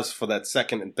allows for that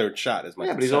second and third shot as much.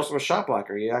 Yeah, but he's also a shot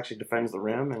blocker. He actually defends the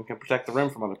rim and can protect the rim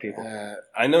from other people.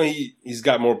 I know he's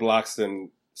got more blocks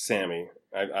than Sammy.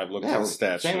 I've looked at the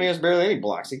stats. Sammy has barely any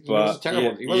blocks. He But, was terrible.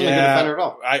 yeah, He wasn't a good defender at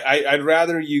all. I'd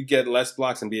rather you get less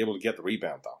blocks and be able to get the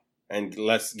rebound though, and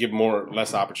give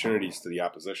less opportunities to the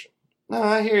opposition. No,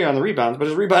 I hear you on the rebounds, but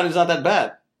his rebound is not that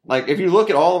bad. Like, if you look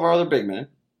at all of our other big men,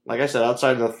 like I said,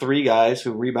 outside of the three guys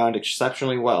who rebound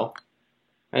exceptionally well,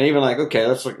 and even like, okay,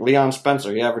 let's look, Leon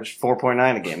Spencer, he averaged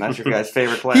 4.9 a game. That's your guy's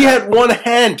favorite player. He had one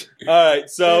hand. All right,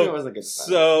 He was a good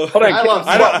defender. Hold on.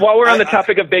 I love- While we're on the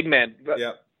topic of big men,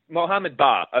 Yeah. Mohamed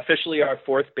Ba, officially our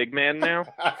fourth big man now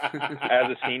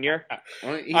as a senior.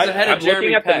 Well, he's I- ahead I'm of Jeremy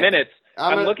looking at Peck. the minutes.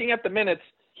 I'm looking at the minutes.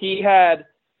 He had,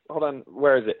 hold on,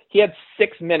 where is it? He had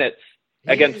 6 minutes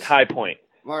against High Point.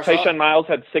 Marcel, Tyshawn Miles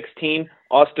had 16.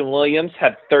 Austin Williams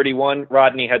had 31.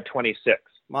 Rodney had 26.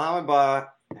 Mohamed Ba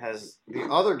has the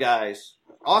other guys.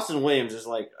 Austin Williams is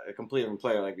like a complete different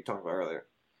player, like we talked about earlier.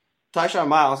 Tyshawn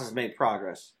Miles has made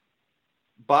progress.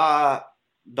 Ba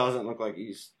doesn't look like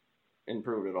he's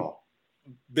improved at all.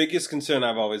 Biggest concern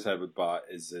I've always had with Ba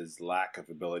is his lack of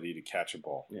ability to catch a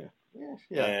ball.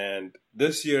 Yeah. And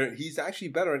this year, he's actually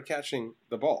better at catching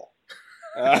the ball.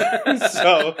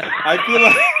 So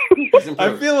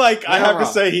I feel like I have to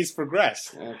say he's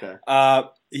progressed. Okay.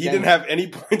 He didn't have any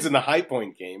points in the High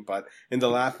Point game, but in the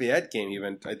Lafayette game, he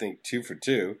went, I think, 2 for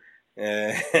 2.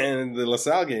 And in the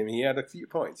LaSalle game, he had a few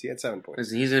points. He had 7 points.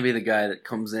 Listen, he's going to be the guy that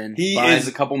comes in, He buys is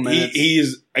a couple minutes. He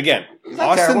is, again, He's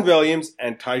not Austin terrible. Williams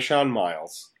and Tyshawn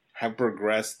Miles have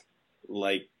progressed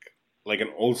like an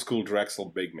old school Drexel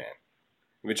big man,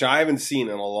 which I haven't seen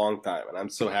in a long time, and I'm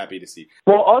so happy to see.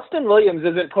 Well, Austin Williams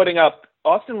isn't putting up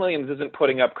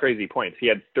crazy points. He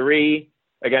had 3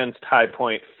 against High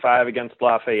Point, 5 against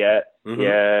Lafayette.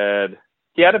 Mhm.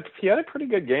 He had a pretty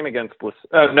good game against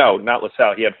not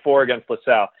LaSalle. He had 4 against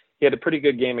LaSalle. He had a pretty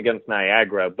good game against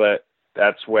Niagara, but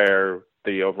that's where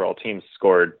the overall team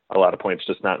scored a lot of points,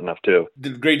 just not enough too.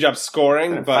 Did a great job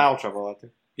scoring, And but foul trouble out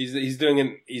there. he's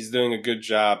doing a good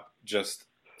job just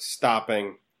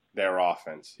stopping their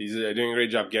offense. He's doing a great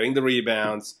job getting the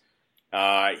rebounds.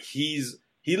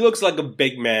 He looks like a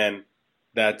big man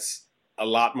that's a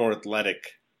lot more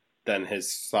athletic than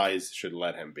his size should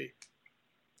let him be.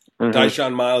 Mhm.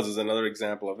 Tyshawn Miles is another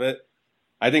example of it.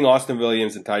 I think Austin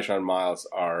Williams and Tyshawn Miles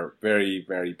are very,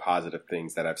 very positive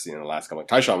things that I've seen in the last couple.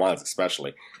 Tyshawn Miles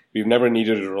especially. We've never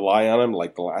needed to rely on him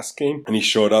like the last game. And he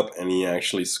showed up and he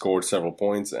actually scored several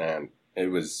points, and it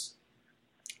was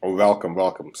a welcome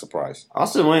surprise.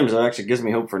 Austin Williams actually gives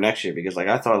me hope for next year because, like,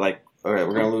 I thought, like, all right,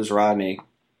 we're going to lose Rodney,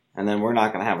 and then we're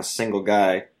not going to have a single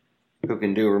guy who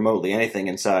can do remotely anything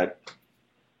inside.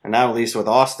 And now, at least with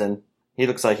Austin, he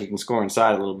looks like he can score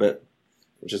inside a little bit,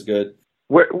 which is good.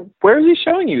 Where is he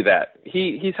showing you that?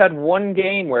 He's had one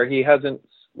game where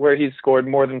he's scored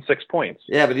more than 6 points.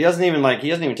 Yeah, but he doesn't even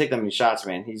take that many shots,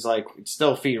 man. He's like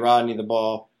still feed Rodney the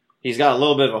ball. He's got a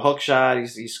little bit of a hook shot.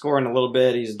 He's scoring a little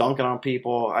bit. He's dunking on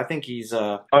people. I think he's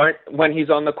When he's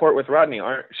on the court with Rodney,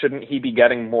 shouldn't he be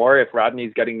getting more if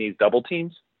Rodney's getting these double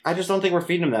teams? I just don't think we're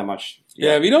feeding him that much.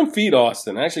 Yeah, we don't feed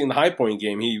Austin. Actually, in the High Point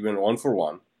game, he went 1 for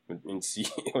 1. He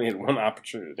only had one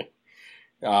opportunity.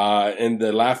 In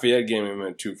the Lafayette game, he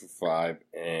went 2 for 5.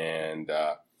 And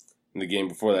in the game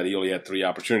before that, he only had 3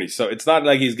 opportunities. So it's not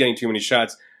like he's getting too many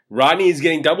shots. Rodney is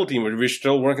getting double teamed, but we're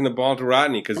still working the ball to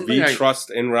Rodney because we trust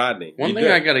in Rodney. One thing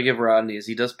I got to give Rodney is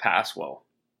he does pass well.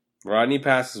 Rodney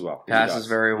passes well. Passes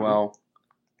very well.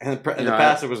 And the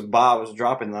passer was Bob was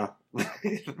dropping the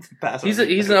passer.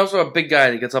 He's also a big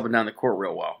guy that gets up and down the court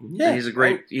real well. Yeah. He's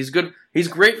good. He's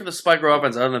great for the spike row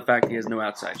offense, other than the fact he has no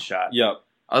outside shot. Yep.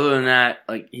 Other than that,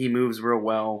 like, he moves real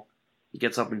well. He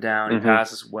gets up and down. He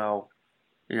passes well.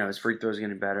 His free throws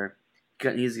getting better. He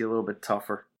needs to get a little bit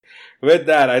tougher. With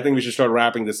that, I think we should start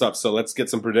wrapping this up. So let's get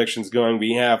some predictions going.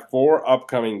 We have 4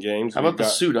 upcoming games. How about the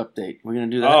suit update? We're going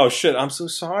to do that? Oh, shit. I'm so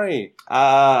sorry.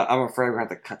 I'm afraid we're going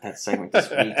to have to cut that segment this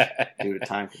week due to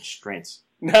time constraints.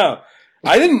 No.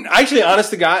 I didn't actually.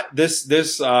 Honest to God,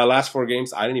 this last 4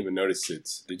 games, I didn't even notice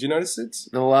suits. Did you notice suits?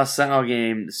 The LaSalle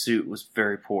game, the suit was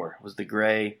very poor. It was the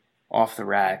gray, off the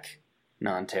rack,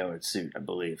 non-tailored suit, I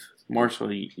believe.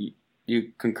 Marshall,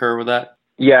 you concur with that?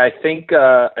 Yeah, I think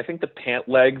the pant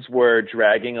legs were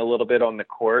dragging a little bit on the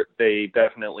court. They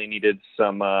definitely needed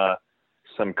some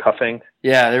cuffing.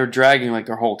 Yeah, they were dragging like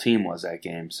their whole team was that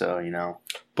game. So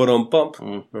But on bump.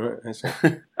 Oh,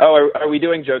 are we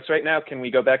doing jokes right now? Can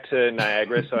we go back to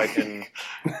Niagara so I can?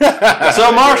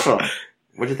 So Marshall,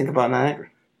 what do you think about Niagara?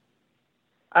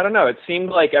 I don't know. It seemed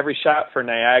like every shot for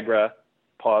Niagara.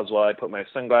 Pause while I put my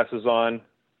sunglasses on.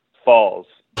 Falls.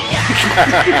 Oh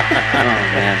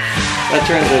man, That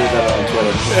translated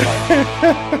that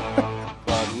on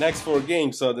Twitter. Next 4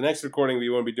 games. So the next recording we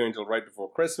won't be doing until right before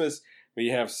Christmas. We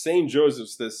have St.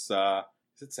 Joseph's this.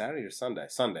 Is it Saturday or Sunday?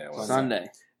 Sunday. Sunday.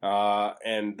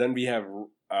 And then we have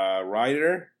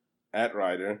Ryder at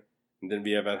Ryder, and then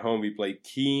we have at home we play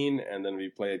Keene, and then we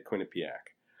play at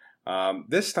Quinnipiac.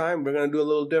 This time we're going to do a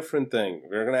little different thing.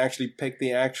 We're going to actually pick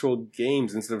the actual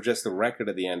games instead of just the record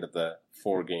at the end of the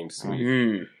 4 games sweep.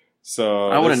 Mm-hmm. So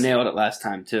I would have nailed it last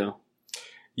time too.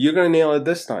 You're going to nail it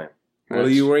this time. What are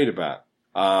you worried about?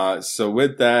 So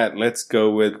with that, let's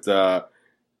go with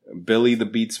Billy the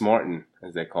Beats Martin,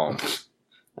 as they call him.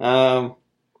 I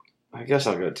guess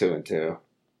I'll go 2-2.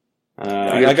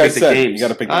 Like I said, you got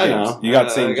to pick the I games. know. You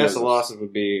got St. I guess Joseph's. the losses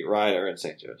would be Ryder and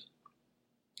St. Joe's.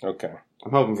 Okay.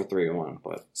 I'm hoping for 3-1,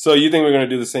 but So you think we're going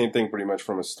to do the same thing pretty much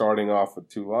from starting off with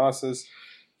 2 losses,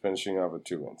 finishing off with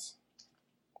 2 wins.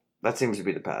 that seems to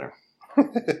be the pattern.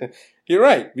 You're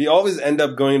right. We always end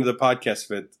up going to the podcast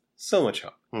with so much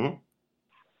hope. Mm-hmm.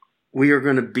 We are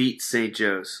going to beat St.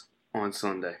 Joe's on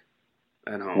Sunday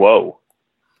at home. Whoa.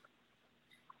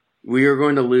 We are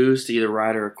going to lose to either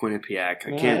Ryder or Quinnipiac.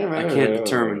 I can't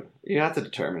determine. You have to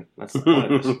determine. That's the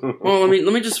point of this. Well,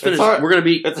 let me just finish. hard- We're going to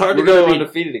beat. It's hard to we're gonna go beat-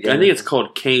 undefeated again. I think it's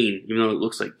called Kane, even though it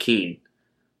looks like Keene.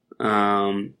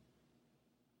 I've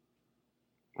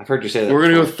heard you say that. We're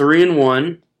going to go before.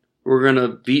 3-1. We're going to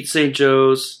beat St.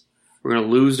 Joe's. We're going to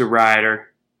lose to Ryder.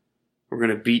 We're going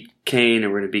to beat Kane,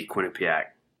 and we're going to beat Quinnipiac.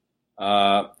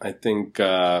 I think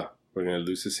we're going to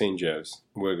lose to St. Joe's.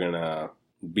 We're going to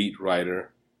beat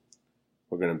Ryder.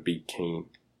 We're going to beat Kane.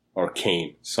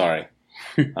 Sorry.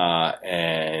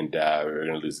 And we're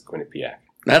going to lose to Quinnipiac.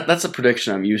 That's a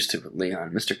prediction I'm used to with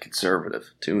Leon, Mr.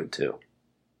 Conservative, 2-2.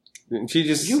 She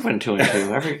just You went 2-2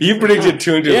 every. You predicted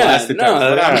 2-2 the last 2 times. all But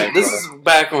all right, right, this brother. is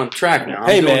back on track now.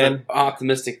 Hey, I'm doing man. the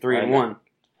optimistic 3-1.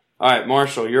 All right,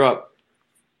 Marshall, you're up.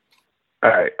 All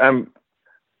right. I'm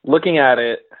looking at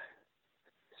it.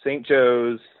 St.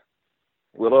 Joe's,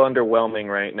 a little underwhelming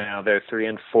right now. They're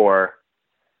 3-4.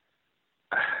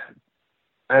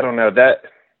 I don't know that.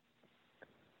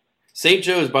 St.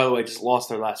 Joe's, by the way, just lost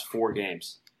their last 4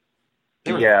 games.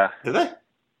 Yeah. Did they?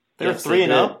 They were Yes,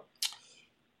 3-0.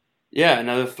 Yeah,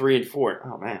 another 3-4.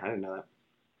 Oh man, I didn't know that.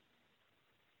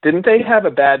 Didn't they have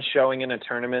a bad showing in a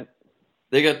tournament?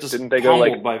 They got just Didn't they go, pummeled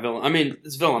like- by Villanova. I mean,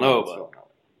 it's Villanova.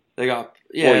 They got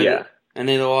Well, yeah. and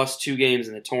they lost 2 games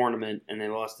in the tournament, and they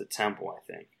lost to Temple. I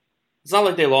think it's not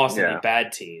like they lost Yeah. any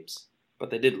bad teams, but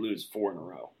they did lose 4 in a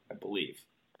row, I believe.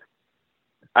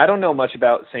 I don't know much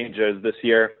about St. Joe's this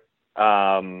year.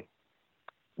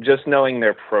 Just knowing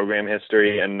their program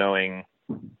history and knowing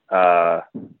how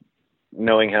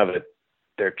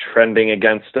they're trending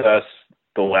against us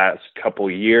the last couple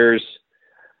years,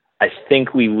 I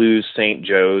think we lose St.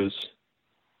 Joe's.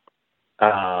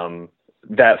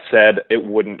 That said, it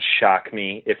wouldn't shock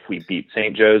me if we beat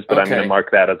St. Joe's, but I'm Okay. going to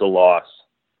mark that as a loss.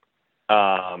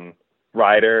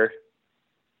 Ryder,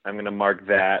 I'm going to mark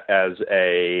that as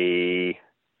we're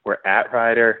at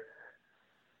Ryder.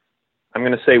 I'm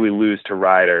going to say we lose to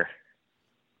Ryder.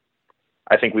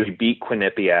 I think we beat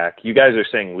Quinnipiac. You guys are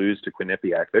saying lose to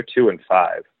Quinnipiac. They're 2-5.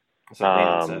 That's what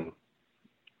Dan said.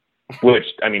 Which,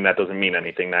 I mean, that doesn't mean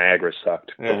anything. Niagara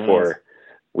sucked Yeah, before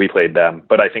we played them.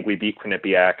 But I think we beat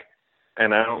Quinnipiac.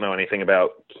 And I don't know anything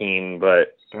about Keene,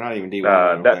 but They're not even D1.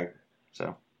 I don't think.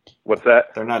 So what's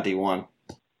that? they're not D1.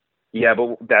 Yeah,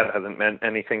 but that hasn't meant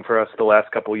anything for us the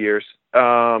last couple years.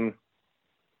 I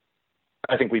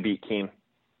think we beat Keene.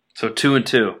 So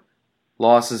 2-2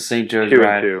 losses. St. Joe's. 2-2.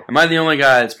 Ryder. Am I the only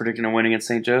guy that's predicting a win against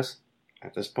St. Joe's?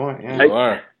 At this point, yeah. You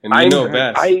are. And you know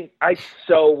best. I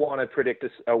so want to predict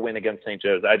a win against St.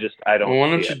 Joe's. I don't. Well, why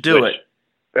don't see you do which-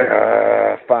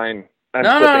 it? Fine. I'm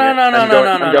No.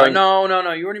 flipping it.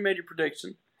 No. You already made your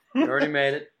prediction. You already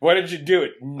made it. Why did you do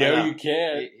it? I No, know. you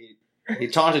can't. He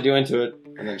taunted you into it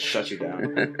and then shut you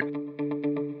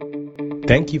down.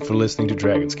 Thank you for listening to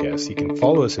Dragon's Cast. You can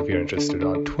follow us if you're interested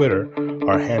on Twitter.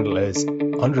 Our handle is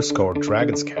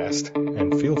 _DragonsCast.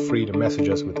 and feel free to message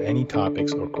us with any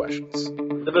topics or questions.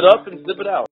 Zip it up and zip it out.